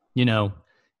to,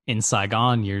 in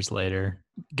Saigon years later,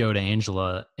 go to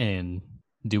Angela and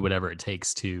do whatever it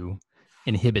takes to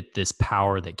inhibit this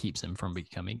power that keeps him from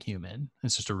becoming human.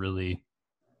 It's just a really,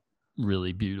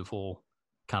 really beautiful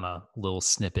kind of little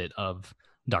snippet of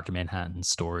Dr. Manhattan's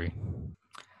story.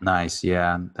 Nice.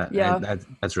 Yeah.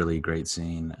 That's really a great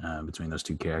scene between those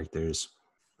two characters.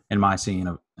 And my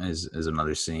scene is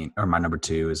another scene, or my number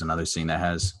 2 is another scene that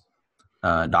has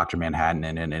Dr. Manhattan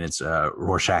in it, and it's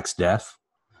Rorschach's death.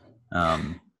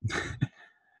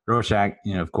 Rorschach,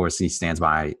 of course, he stands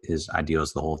by his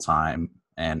ideals the whole time,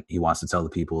 and he wants to tell the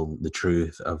people the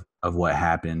truth of what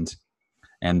happened.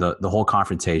 And the whole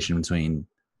confrontation between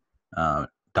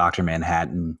Dr.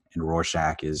 Manhattan and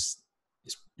Rorschach is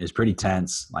pretty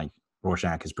tense. Like,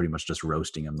 Rorschach is pretty much just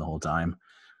roasting him the whole time.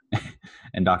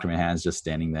 And Dr. Manhattan's just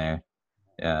standing there.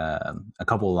 A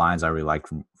couple of lines I really like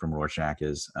from Rorschach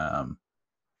is,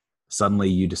 suddenly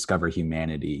you discover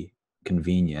humanity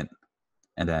convenient.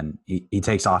 And then he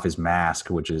takes off his mask,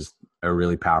 which is a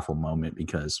really powerful moment,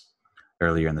 because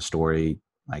earlier in the story,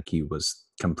 like, he was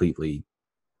completely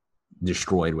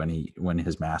destroyed when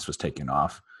his mask was taken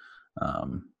off.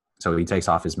 So he takes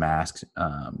off his mask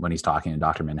when he's talking to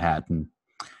Dr. Manhattan,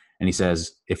 and he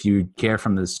says, if you care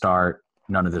from the start,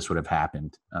 none of this would have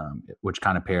happened, which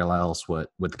kind of parallels what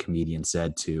the comedian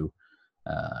said to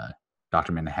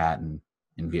Dr. Manhattan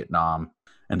in Vietnam.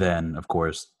 And then, of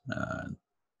course,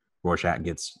 Rorschach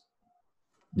gets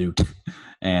nuked,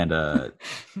 and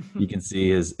you can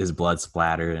see his blood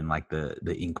splatter and like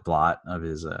the ink blot of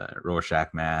his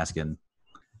Rorschach mask. And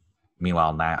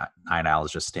meanwhile, Night Owl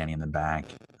is just standing in the back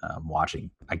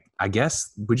watching. I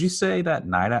guess, would you say that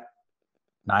Night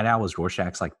Owl was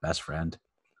Rorschach's like best friend?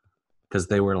 Because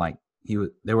they were like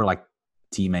they were like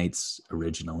teammates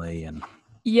originally, and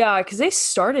Yeah, because they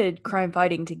started crime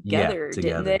fighting together, didn't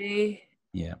together. they?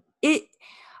 yeah,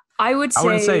 I would I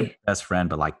wouldn't say say, best friend,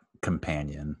 but like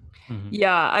companion. Mhm.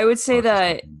 yeah, I would say Closest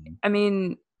that, companion. I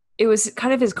mean, it was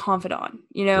kind of his confidant,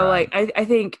 Right. like I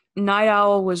think Night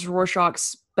Owl was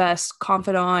Rorschach's best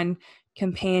confidant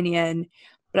companion,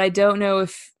 but I don't know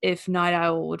if Night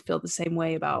Owl would feel the same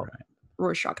way about Right.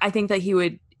 Rorschach. I think that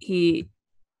he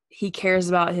cares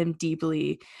about him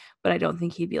deeply, but I don't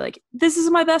think he'd be like, this is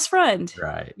my best friend.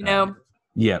 Right. You know,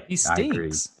 Yep. He I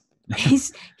agree. stinks.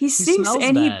 he stinks, smells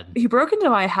and bad. he broke into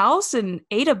my house and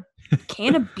ate a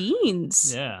can of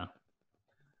beans. Yeah.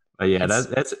 But yeah,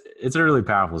 It's- it's a really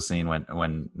powerful scene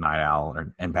when Night Owl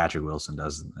and Patrick Wilson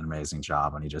does an amazing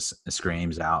job when he just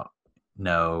screams out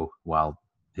no while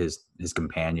his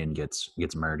companion gets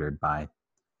murdered by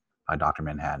Dr.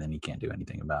 Manhattan and he can't do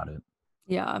anything about it.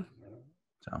 Yeah.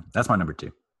 So that's my number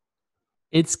 2.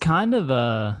 It's kind of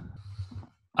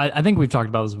I think we've talked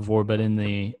about this before, but in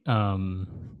the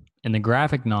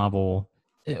graphic novel,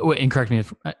 and correct me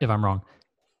if I'm wrong.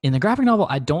 In the graphic novel,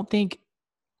 I don't think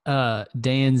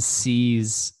Dan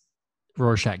sees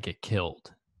Rorschach get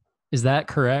killed. Is that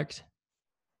correct?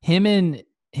 Him and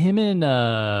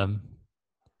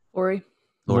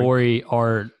Lori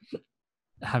are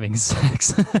having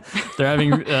sex. they're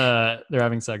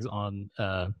having sex on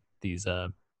these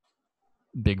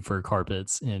big fur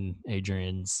carpets in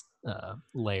Adrian's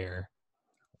lair.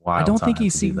 I don't think he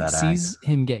sees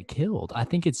him get killed. I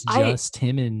think it's just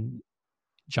him and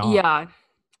John. Yeah.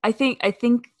 I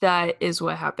think that is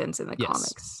what happens in the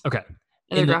comics. Okay.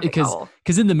 In the graphic novel.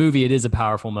 Because in the movie it is a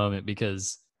powerful moment,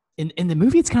 because in the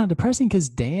movie it's kind of depressing because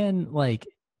Dan, like,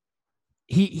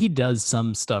 he does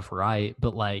some stuff right,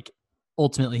 but like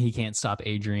ultimately he can't stop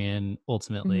Adrian.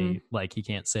 Ultimately, like, he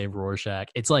can't save Rorschach.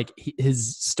 It's like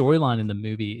his storyline in the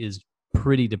movie is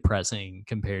pretty depressing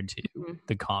compared to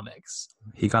the comics.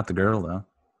 He got the girl though.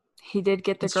 He did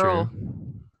get the That's girl.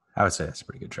 true. I would say that's a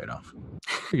pretty good trade-off.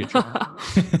 Pretty good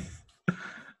trade-off.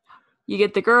 You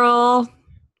get the girl,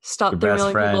 stop Your 3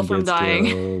 best million people friend from gets dying.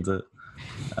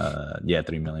 killed.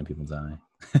 3 million people die.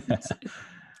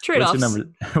 Trade-offs.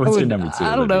 What's your number 2?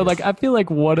 I don't know. Olivia? Like, I feel like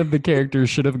one of the characters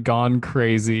should have gone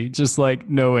crazy, just like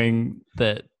knowing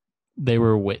that they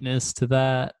were witness to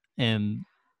that and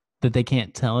that they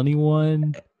can't tell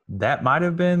anyone. That might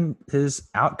have been his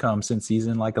outcome since he's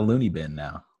in like a loony bin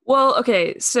now. Well,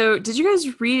 okay. So, did you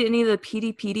guys read any of the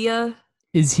PDpedia?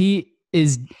 Is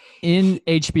in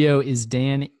HBO? Is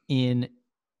Dan in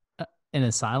an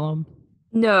asylum?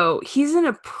 No, he's in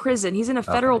a prison. He's in a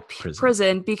federal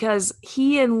prison because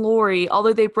he and Lori,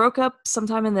 although they broke up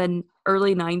sometime in the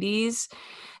early 90s,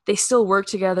 they still work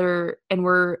together and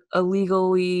were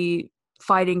illegally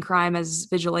fighting crime as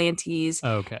vigilantes.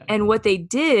 Okay. And what they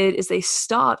did is they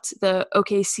stopped the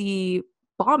OKC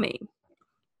bombing,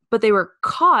 but they were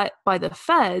caught by the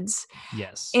feds.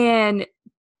 Yes. And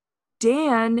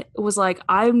Dan was like,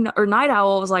 Night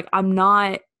Owl was like, I'm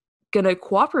not gonna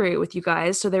cooperate with you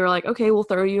guys. So they were like, okay, we'll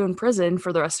throw you in prison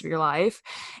for the rest of your life.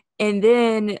 And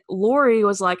then Lori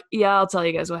was like, yeah, I'll tell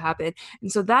you guys what happened.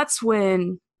 And so that's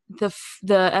when the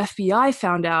FBI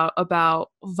found out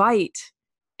about Veidt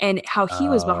and how he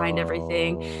was behind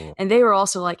everything. And they were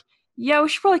also like, yeah, we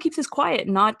should probably keep this quiet,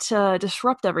 not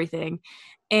disrupt everything.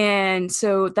 And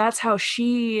so that's how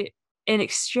she, in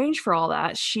exchange for all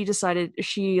that, she started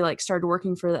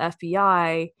working for the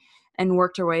FBI and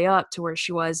worked her way up to where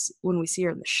she was when we see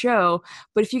her in the show.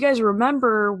 But if you guys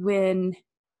remember when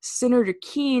Senator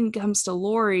Keene comes to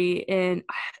Lori in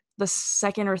the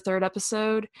second or third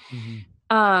episode,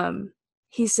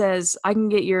 he says, I can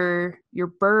get your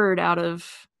bird out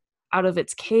of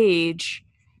its cage.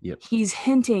 Yep. He's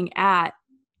hinting at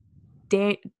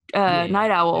Night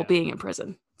Owl being in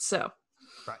prison. So,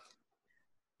 right.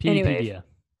 Anyway,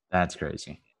 that's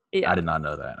crazy. Yeah. I did not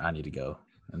know that. I need to go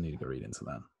read into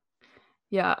that.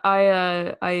 Yeah,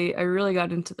 I really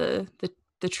got into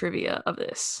the trivia of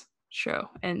this show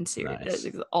and series,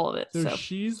 all of it. So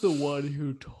she's the one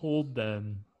who told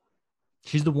them.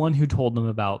 She's the one who told them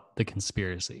about the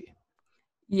conspiracy.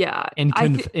 Yeah,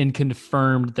 and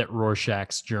confirmed that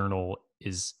Rorschach's journal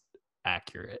is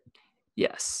accurate.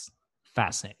 Yes.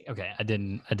 Fascinating. Okay, I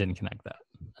didn't connect that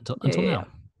until now.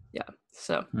 Yeah.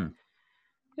 So.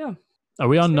 Yeah. Are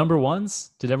we on number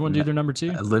ones? Did everyone do their number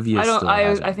 2? Olivia.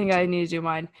 I think I need to do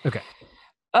mine. Okay.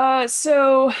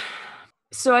 So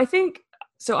I think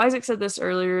Isaac said this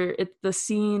earlier. The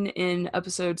scene in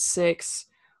episode 6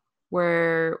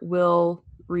 where Will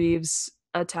Reeves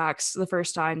attacks the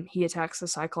first time he attacks the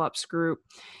Cyclops group,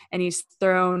 and he's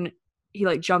thrown he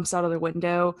like jumps out of the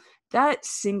window. That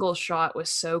single shot was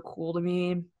so cool to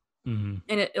me. Mm-hmm.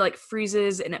 And it like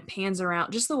freezes and it pans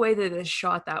around. Just the way that it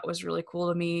shot that was really cool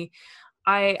to me.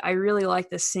 I really like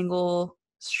the single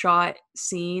shot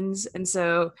scenes, and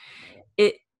so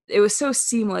it was so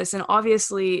seamless. And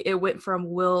obviously it went from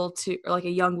Will to like a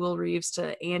young Will Reeves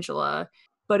to Angela,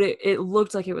 but it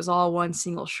looked like it was all one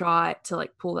single shot to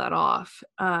like pull that off.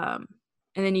 And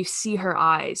then you see her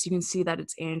eyes, you can see that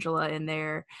it's Angela in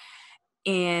there.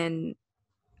 And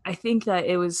I think that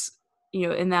it was,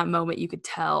 in that moment you could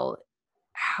tell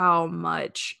how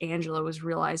much Angela was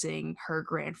realizing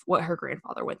what her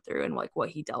grandfather went through and like what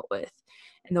he dealt with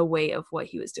and the weight of what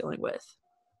he was dealing with.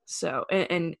 So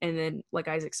and then like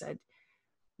Isaac said,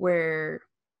 where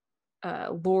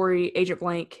Agent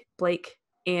Blake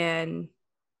and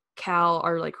Cal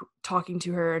are like talking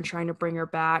to her and trying to bring her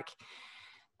back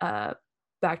to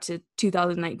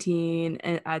 2019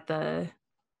 and at the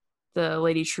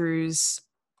Lady True's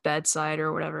bedside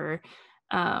or whatever.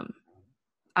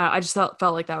 I just felt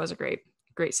like that was a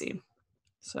great scene.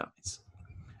 So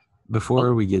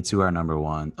before we get to our number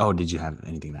one, did you have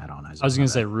anything to add on, Isaac? I was going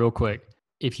to say real quick,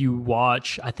 if you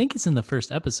watch, I think it's in the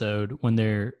first episode when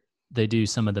they do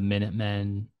some of the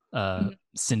Minutemen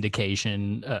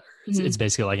syndication. It's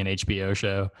basically like an HBO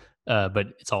show, but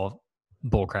it's all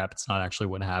bullcrap. It's not actually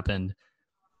what happened.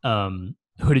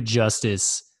 Hooded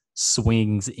Justice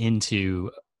swings into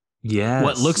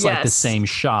what looks like the same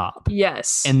shop.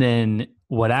 Yes. And then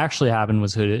what actually happened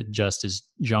was Hooded Justice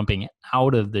jumping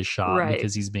out of the shop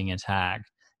because he's being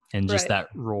attacked, and just that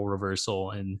role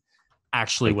reversal. And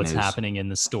actually what's happening in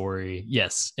the story.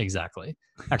 Yes, exactly.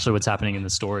 Actually what's happening in the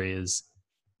story is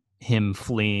him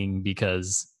fleeing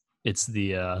because it's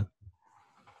the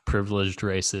privileged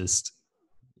racist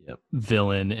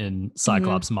villain and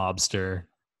Cyclops mobster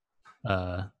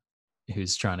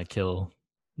who's trying to kill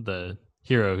the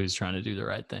hero who's trying to do the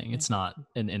right thing. It's not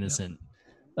an innocent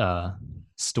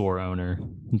store owner.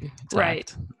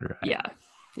 Right.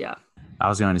 Yeah. I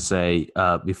was going to say,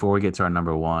 before we get to our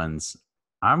number ones,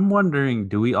 I'm wondering,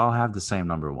 do we all have the same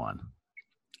number one?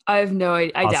 I have no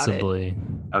idea. I doubt it.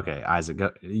 Okay, Isaac,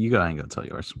 you go ahead and go tell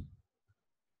yours.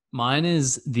 Mine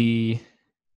is the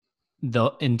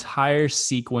entire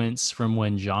sequence from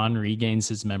when John regains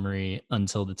his memory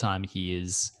until the time he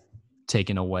is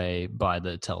taken away by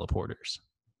the teleporters.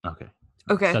 Okay.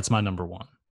 So that's my number one.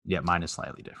 Yeah, mine is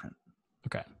slightly different.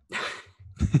 Okay.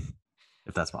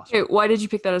 If that's possible. Okay, why did you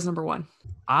pick that as number one?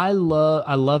 I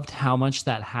loved how much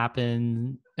that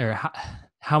happened, or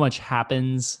how much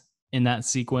happens in that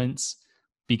sequence,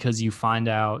 because you find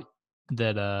out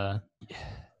that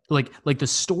like the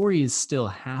story is still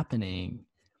happening,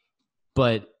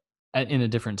 but in a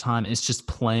different time. It's just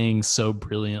playing so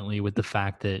brilliantly with the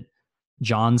fact that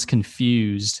John's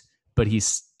confused, but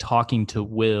he's talking to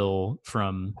Will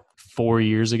from 4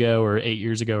 years ago or 8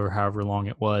 years ago or however long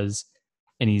it was,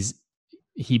 and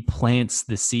he plants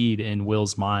the seed in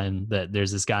Will's mind that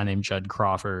there's this guy named Judd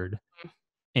Crawford,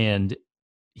 and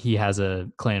he has a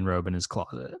Klan robe in his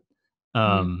closet.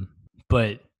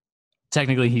 But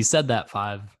technically he said that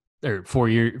 4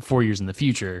 years in the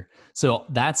future. So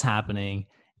that's happening.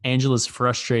 Angela's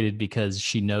frustrated because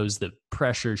she knows the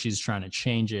pressure. She's trying to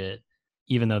change it,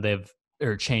 even though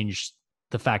changed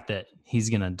the fact that he's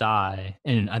going to die.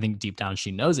 And I think deep down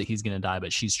she knows that he's going to die,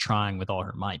 but she's trying with all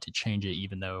her might to change it,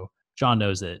 even though John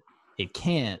knows that it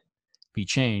can't be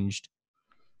changed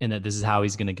and that this is how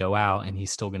he's going to go out, and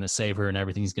he's still going to save her and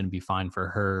everything's going to be fine for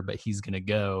her, but he's going to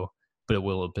go, but it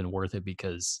will have been worth it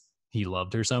because he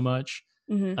loved her so much.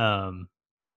 You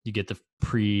get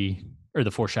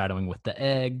the foreshadowing with the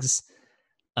eggs.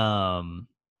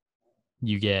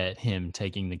 You get him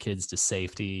taking the kids to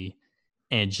safety,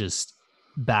 and just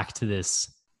back to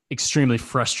this extremely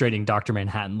frustrating Dr.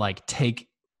 Manhattan, like, take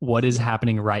what is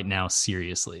happening right now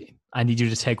seriously. I need you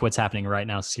to take what's happening right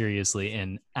now seriously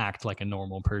and act like a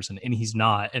normal person. And he's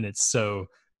not. And it's so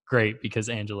great because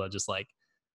Angela just like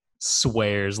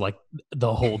swears like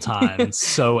the whole time and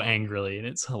so angrily, and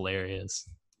it's hilarious.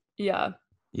 Yeah.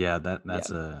 Yeah,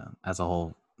 that's a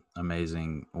whole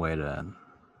amazing way to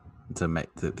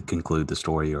conclude the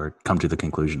story, or come to the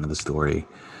conclusion of the story.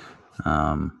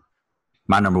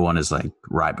 My number one is like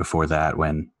right before that,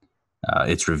 when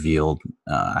it's revealed.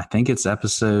 I think it's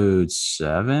episode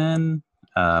 7,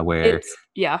 where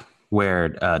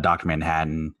Dr.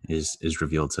 Manhattan is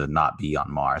revealed to not be on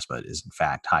Mars, but is in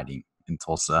fact hiding in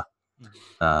Tulsa.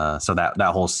 So that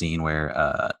whole scene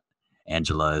where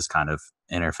Angela is kind of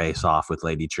in her face off with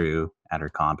Lady True at her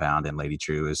compound, and Lady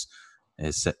True is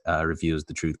reveals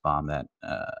the truth bomb that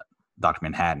Dr.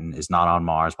 Manhattan is not on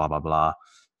Mars, blah blah blah.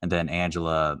 And then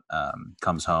Angela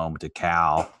comes home to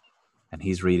Cal, and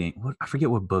he's reading. I forget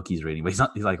what book he's reading, but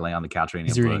he's like laying on the couch reading.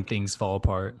 He's a reading book. Things Fall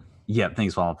Apart. Yeah,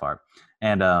 Things Fall Apart.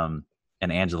 And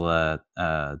Angela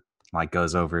like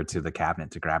goes over to the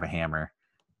cabinet to grab a hammer,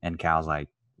 and Cal's like,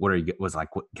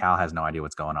 Cal has no idea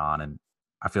what's going on, and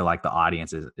I feel like the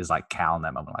audience is like Cal in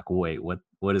that moment, like, wait, what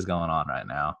is going on right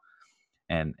now?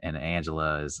 And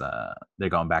Angela is they're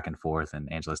going back and forth,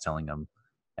 and Angela's telling him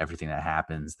everything that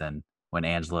happens. Then when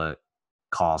Angela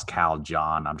calls Cal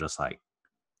John, I'm just like,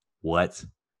 what?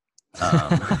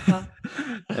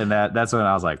 And that's when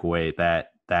I was like, wait, that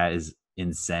is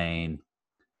insane.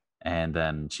 And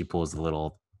then she pulls the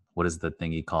little, what is the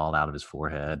thing he called out of his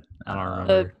forehead? I don't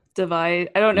remember. The device.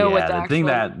 I don't know what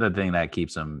the thing that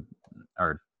keeps him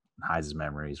or hides his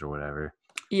memories or whatever.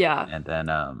 Yeah. And then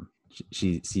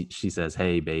she says,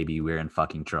 "Hey baby, we're in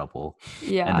fucking trouble."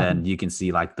 Yeah. And then you can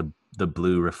see like the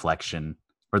blue reflection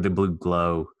or the blue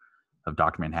glow of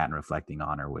Dr. Manhattan reflecting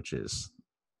on her,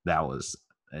 that was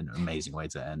an amazing way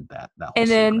to end that whole and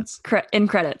then sequence. end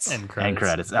credits. End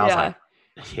credits. I was like,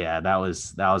 yeah, that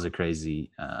was a crazy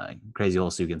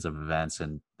whole sequence of events,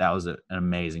 and that was an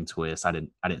amazing twist. I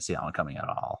didn't see that one coming at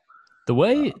all. The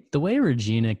way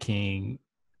Regina King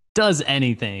does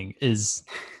anything is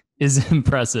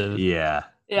impressive. Yeah.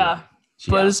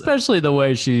 But especially the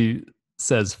way she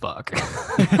says fuck.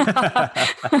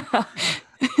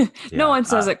 No one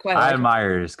says it quite. I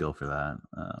admire her skill for that.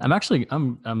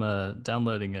 I'm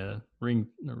downloading a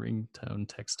ringtone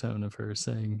text tone of her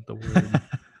saying the word.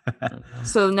 Right now.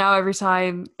 So now every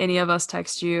time any of us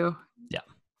text you,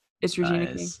 it's Regina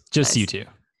King. Just Nice. you two.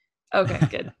 Okay,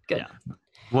 good. Yeah.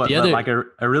 But like a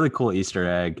really cool Easter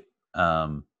egg,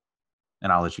 and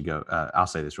I'll let you go. I'll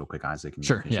say this real quick, Isaac, and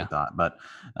Sure, finish your thought. But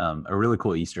a really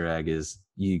cool Easter egg is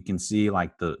you can see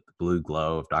like the blue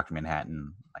glow of Dr.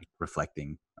 Manhattan like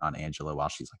reflecting on Angela while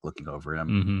she's like looking over him.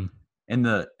 Mm-hmm.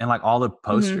 And like all the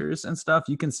posters and stuff,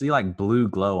 you can see like blue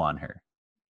glow on her.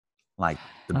 Like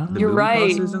the You're movie right.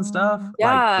 posters and stuff.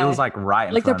 Yeah. Like, it was like right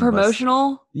in Like the front of us.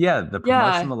 promotional. Yeah, the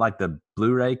promotional, like the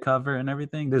Blu-ray cover and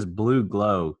everything. There's blue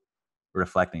glow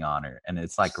reflecting on her, and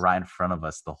it's like right in front of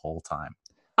us the whole time.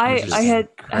 I had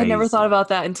never thought crazy. about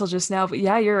that until just now, but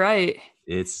yeah, you're right.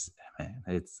 It's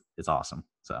awesome.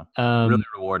 So Um, really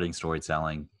rewarding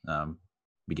storytelling,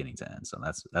 beginning to end. So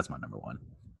that's my number one.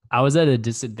 I was at a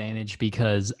disadvantage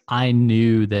because I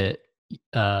knew that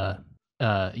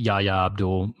Yahya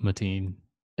Abdul Mateen,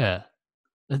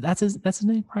 that's his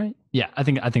name, right? Yeah, I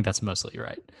think that's mostly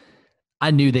right.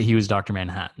 I knew that he was Dr.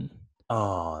 Manhattan.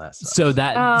 Oh, that's So it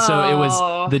was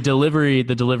Oh. the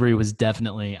delivery was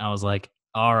definitely, I was like,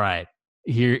 all right,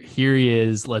 here he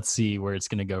is. Let's see where it's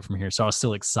going to go from here. So I was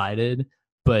still excited,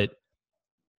 but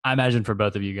I imagine for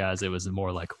both of you guys, it was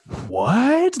more like,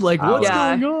 what? Like, what's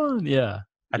Yeah. going on? Yeah.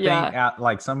 I Yeah. think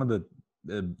like some of the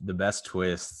best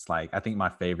twists, like I think my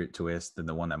favorite twist and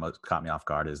the one that most caught me off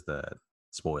guard is the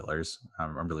spoilers.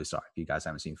 I'm really sorry if you guys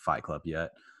haven't seen Fight Club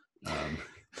yet.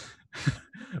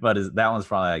 But that one's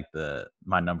probably like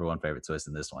my number one favorite twist,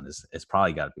 and this one is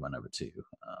probably got to be my number two.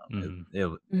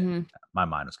 Mhm. My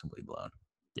mind was completely blown.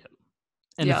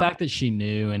 And Yeah. the fact that she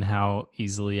knew and how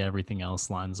easily everything else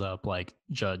lines up, like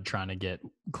Judd trying to get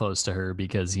close to her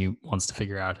because he wants to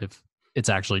figure out if it's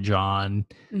actually John.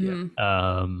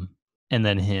 Mhm. And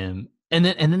then him. And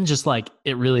then just like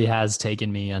it really has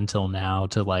taken me until now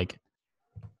to like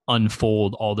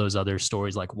unfold all those other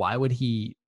stories. Like, why would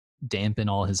he dampen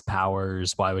all his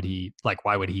powers? Why would he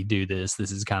do this?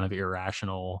 This is kind of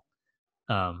irrational.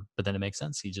 But then it makes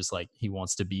sense. He just like he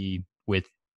wants to be with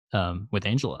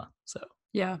Angela. So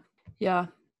Yeah.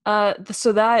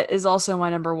 So that is also my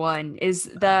number one. Is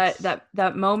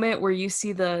that moment where you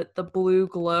see the blue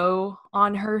glow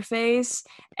on her face,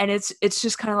 and it's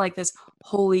just kind of like this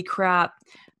holy crap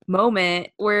moment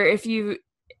where if you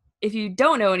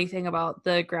don't know anything about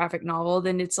the graphic novel,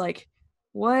 then it's like,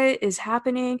 what is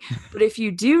happening? But if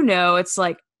you do know, it's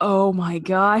like, oh my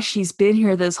gosh, he's been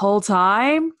here this whole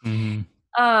time.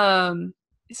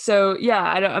 So yeah,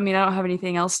 I don't have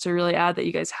anything else to really add that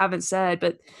you guys haven't said,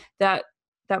 but that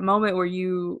moment where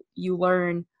you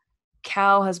learn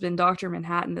Cal has been Dr.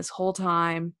 Manhattan this whole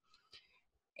time,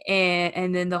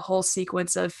 and then the whole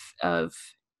sequence of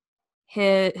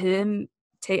him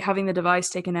having the device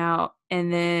taken out,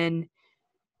 and then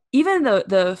even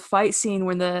the fight scene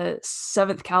when the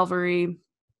 7th Cavalry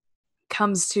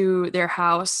comes to their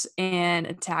house and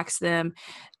attacks them.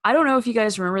 I don't know if you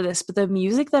guys remember this, but the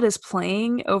music that is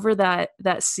playing over that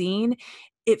scene,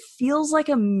 it feels like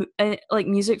like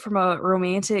music from a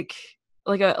romantic,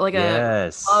 like a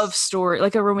Yes. love story,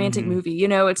 like a romantic movie. You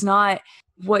know, it's not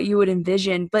what you would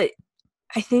envision, but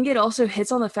I think it also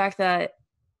hits on the fact that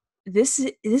this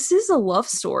is a love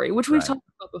story, which we've Right. talked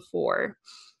about before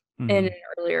in Mhm. an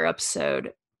earlier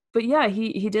episode. But yeah,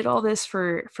 he did all this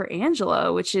for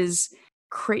Angela, which is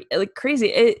crazy.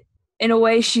 It in a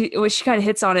way she kind of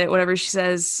hits on it whenever she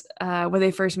says when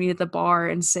they first meet at the bar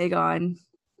in Saigon,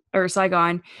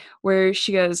 where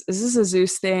she goes, "Is this a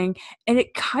Zeus thing?" And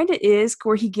it kind of is,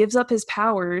 where he gives up his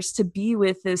powers to be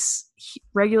with this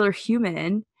regular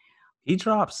human. He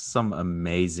drops some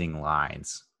amazing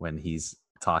lines when he's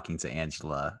talking to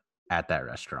Angela at that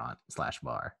restaurant /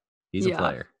 bar. He's a Yeah.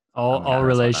 player. All Oh my God, all that's why Dr.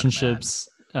 relationships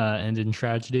end in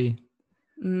tragedy.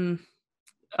 Mm.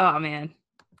 Oh man,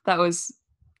 that was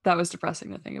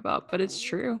depressing to think about, but it's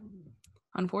true.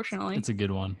 Unfortunately, It's a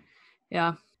good one.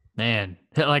 yeah. Man,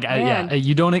 like Man.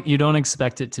 you don't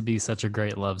expect it to be such a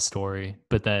great love story,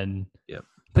 but then Yep.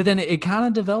 but then it kind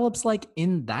of develops like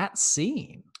in that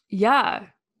scene. Yeah.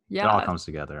 It all Yeah. comes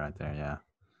together right there. Yeah.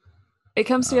 It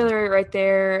comes together right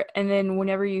there. And then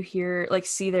whenever you hear, like,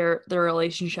 see their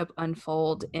relationship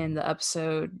unfold in the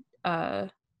episode, a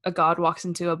god walks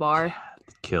into a bar. It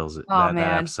kills it. Oh, That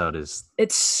man. episode is.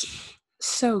 It's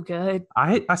so good.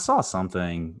 I saw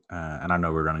something, and I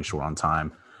know we're running short on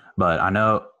time, but I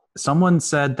know someone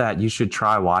said that you should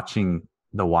try watching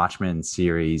the Watchmen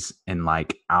series in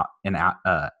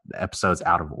episodes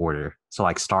out of order. So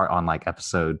like start on like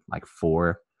episode like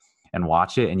 4 and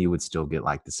watch it, and you would still get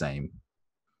like the same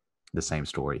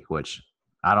story. Which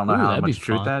I don't know Ooh, how that'd be much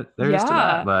truth fun. that there is to Yeah.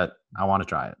 that, but I want to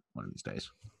try it one of these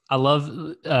days. I love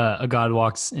a god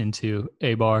walks into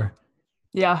a bar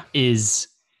Yeah. is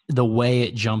the way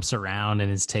it jumps around and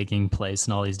is taking place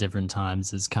in all these different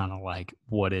times is kind of like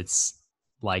what it's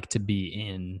like to be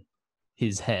in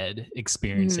his head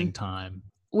experiencing time.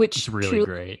 Which It's really truly,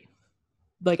 great.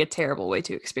 like, a terrible way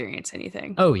to experience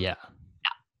anything. Oh yeah.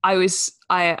 I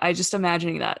just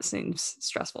imagining that seems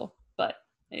stressful. But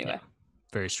anyway.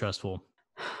 Very stressful.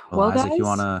 Well, Isaac, you guys,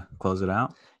 want to close it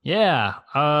out? Yeah.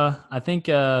 I think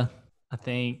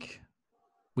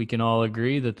we can all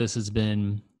agree that this has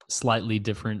been slightly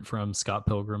different from Scott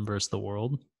Pilgrim versus the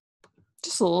World.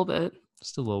 just a little bit.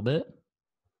 Just a little bit.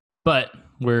 But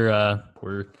we're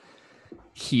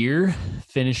here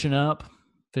finishing up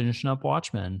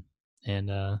Watchmen. And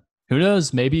who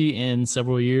knows, maybe in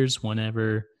several years,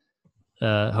 whenever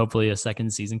hopefully a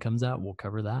second season comes out, we'll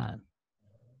cover that.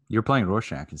 You're playing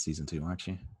Rorschach in season 2, aren't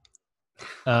you?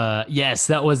 Yes,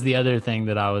 that was the other thing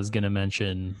that I was going to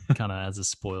mention kind of as a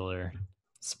spoiler.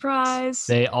 Surprise.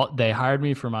 They hired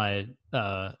me for my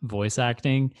voice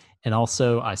acting, and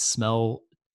also I smell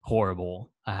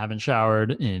horrible. I haven't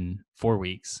showered in 4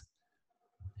 weeks.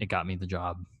 It got me the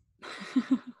job.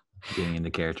 Getting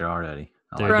into character already.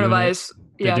 I They're like it. doing Coronavirus.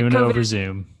 They're Yeah, doing it COVID, over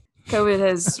Zoom. COVID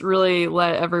has really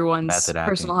let everyone's Method acting.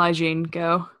 personal hygiene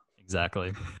go.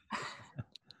 Exactly.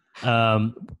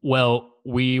 Well,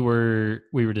 we were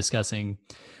discussing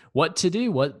what to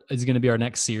do, what is going to be our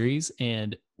next series,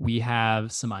 and we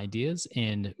have some ideas,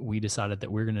 and we decided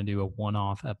that we're going to do a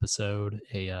one-off episode,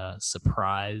 a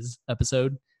surprise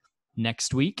episode next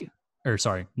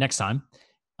time.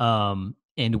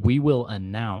 And we will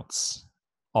announce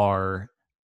our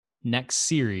next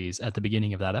series at the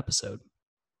beginning of that episode.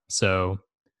 So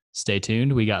stay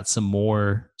tuned. We got some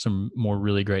more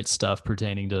really great stuff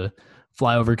pertaining to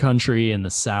flyover country in the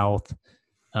South,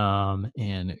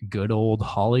 and good old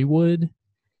Hollywood.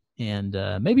 And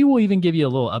maybe we'll even give you a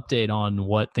little update on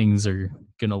what things are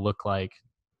going to look like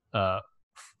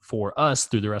for us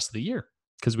through the rest of the year,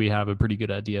 because we have a pretty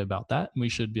good idea about that. And we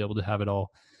should be able to have it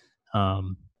all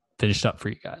finished up for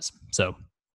you guys. So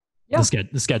Yeah.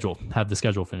 the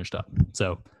schedule finished up.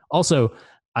 So also,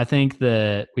 I think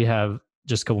that we have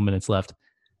just a couple minutes left.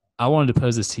 I wanted to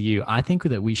pose this to you. I think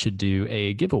that we should do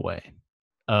a giveaway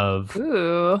of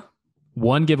Ooh.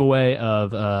 one giveaway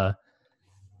of the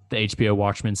HBO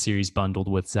Watchmen series bundled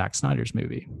with Zack Snyder's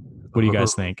movie. What do you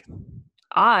guys think?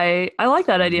 I like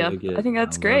that idea. Really good. I think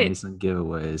that's I love me great. some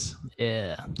giveaways.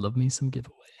 Yeah, love me some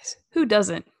giveaways. Who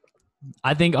doesn't?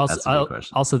 I think also That's a good I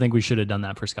question. also think we should have done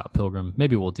that for Scott Pilgrim.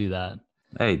 Maybe we'll do that.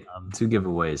 Hey, 2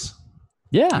 giveaways.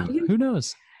 Yeah, We can- who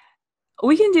knows?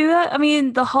 We can do that. I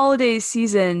mean, the holiday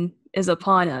season is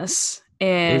upon us,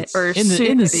 and It's- or in the- soon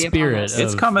in the to be upon spirit us. of-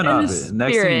 It's coming in up. the Next thing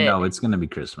you spirit. know, it's going to be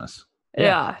Christmas.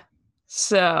 Yeah.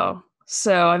 So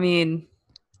I mean,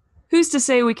 who's to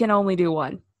say we can only do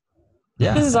one?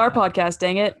 Yeah. This is our podcast,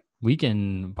 dang it. We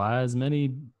can buy as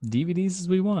many DVDs as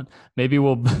we want. Maybe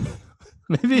we'll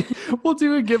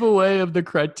do a giveaway of the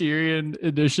Criterion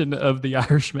edition of The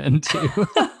Irishman too.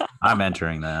 I'm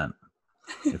entering that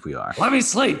if we are. Let me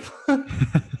sleep.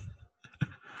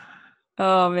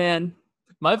 Oh man.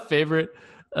 My favorite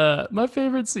My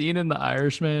favorite scene in The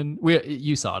Irishman.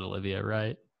 You saw it, Olivia,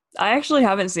 right? I actually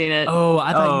haven't seen it. Oh,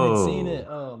 I thought you had Oh. seen it.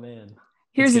 Oh man.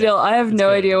 Here's It's the good. deal. I have It's no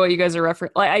good. idea what you guys are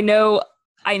referencing. Like, I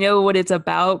know what it's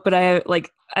about, but I have,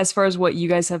 like, as far as what you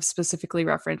guys have specifically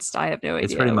referenced, I have no idea.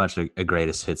 It's pretty much a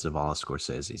greatest hits of all of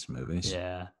Scorsese's movies.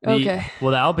 Yeah. Okay.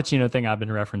 Well, the Al Pacino thing I've been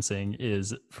referencing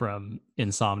is from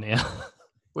Insomnia,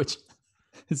 which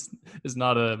is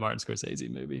not a Martin Scorsese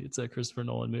movie. It's a Christopher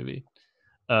Nolan movie.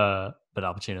 But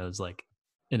Al Pacino is like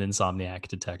an insomniac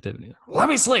detective. And he's like, let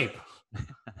me sleep.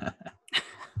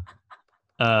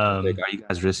 Like, are you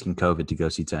guys risking COVID to go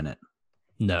see Tenet?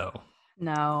 No.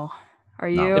 No. Are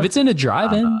No. you? If it's in a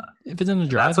drive-in, not.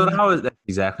 drive-in, That's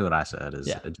exactly what I said. Is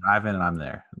Yeah. a drive-in and I'm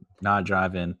there. Not a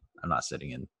drive-in, I'm not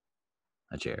sitting in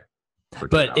a chair. for 2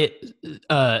 But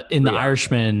hours. in The Yeah.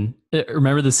 Irishman,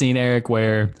 remember the scene, Eric,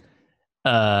 where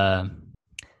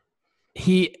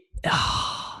he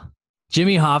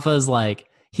Jimmy Hoffa's like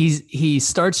he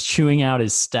starts chewing out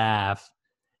his staff,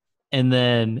 and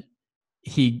then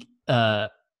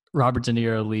Robert De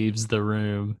Niro leaves the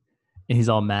room. And he's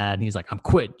all mad. And he's like, I'm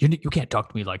quit. You can't talk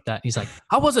to me like that. And he's like,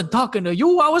 I wasn't talking to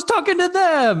you. I was talking to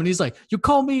them. And he's like, you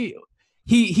call me.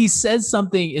 He says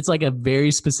something. It's like a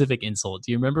very specific insult.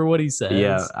 Do you remember what he says?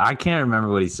 Yeah, I can't remember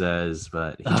what he says,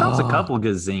 but he drops a Oh. couple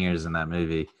good zingers in that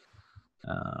movie.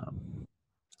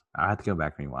 I have to go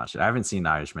back and rewatch it. I haven't seen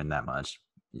Irishman that much.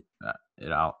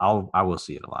 I will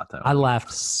see it a lot though. I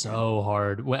laughed so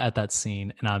hard at that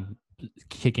scene, and I'm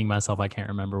kicking myself. I can't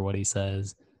remember what he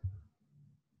says.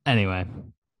 Anyway,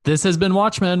 this has been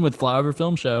Watchmen with Flyover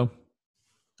Film Show.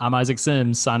 I'm Isaac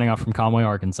Sims, signing off from Conway,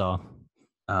 Arkansas.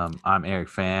 I'm Eric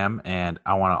Pham, and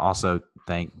I want to also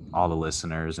thank all the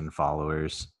listeners and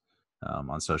followers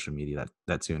on social media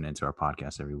that tune into our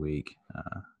podcast every week.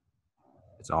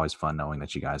 It's always fun knowing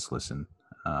that you guys listen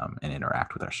and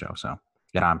interact with our show. So,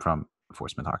 yeah, I'm from Fort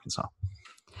Smith, Arkansas.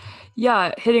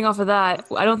 Yeah, hitting off of that,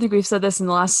 I don't think we've said this in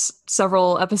the last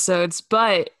several episodes,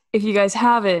 but if you guys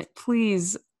haven't,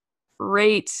 please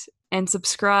rate and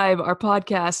subscribe our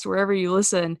podcast wherever you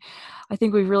listen. I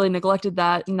think we've really neglected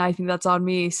that, and I think that's on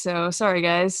me. So sorry,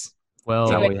 guys. Well,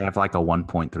 So we have like a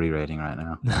 1.3 rating right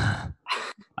now.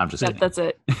 I'm just Yep, kidding. that's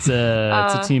it. it's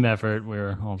a team effort.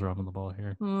 We're all dropping the ball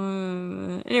here.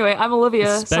 Anyway, I'm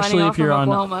Olivia, Especially signing off if you're from on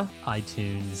Oklahoma.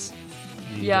 iTunes,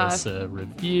 leave Yeah. us a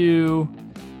review,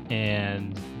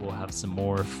 and we'll have some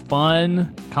more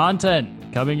fun content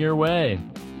coming your way,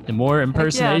 and more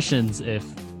impersonations if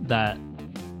that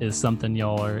is something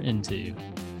y'all are into.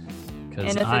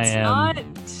 Because And if I it's am. not,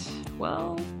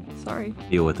 well, sorry.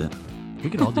 Deal with it. We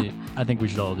could all do. I think we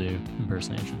should all do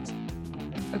impersonations.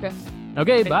 Okay.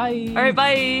 Okay, bye. All right,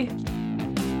 bye.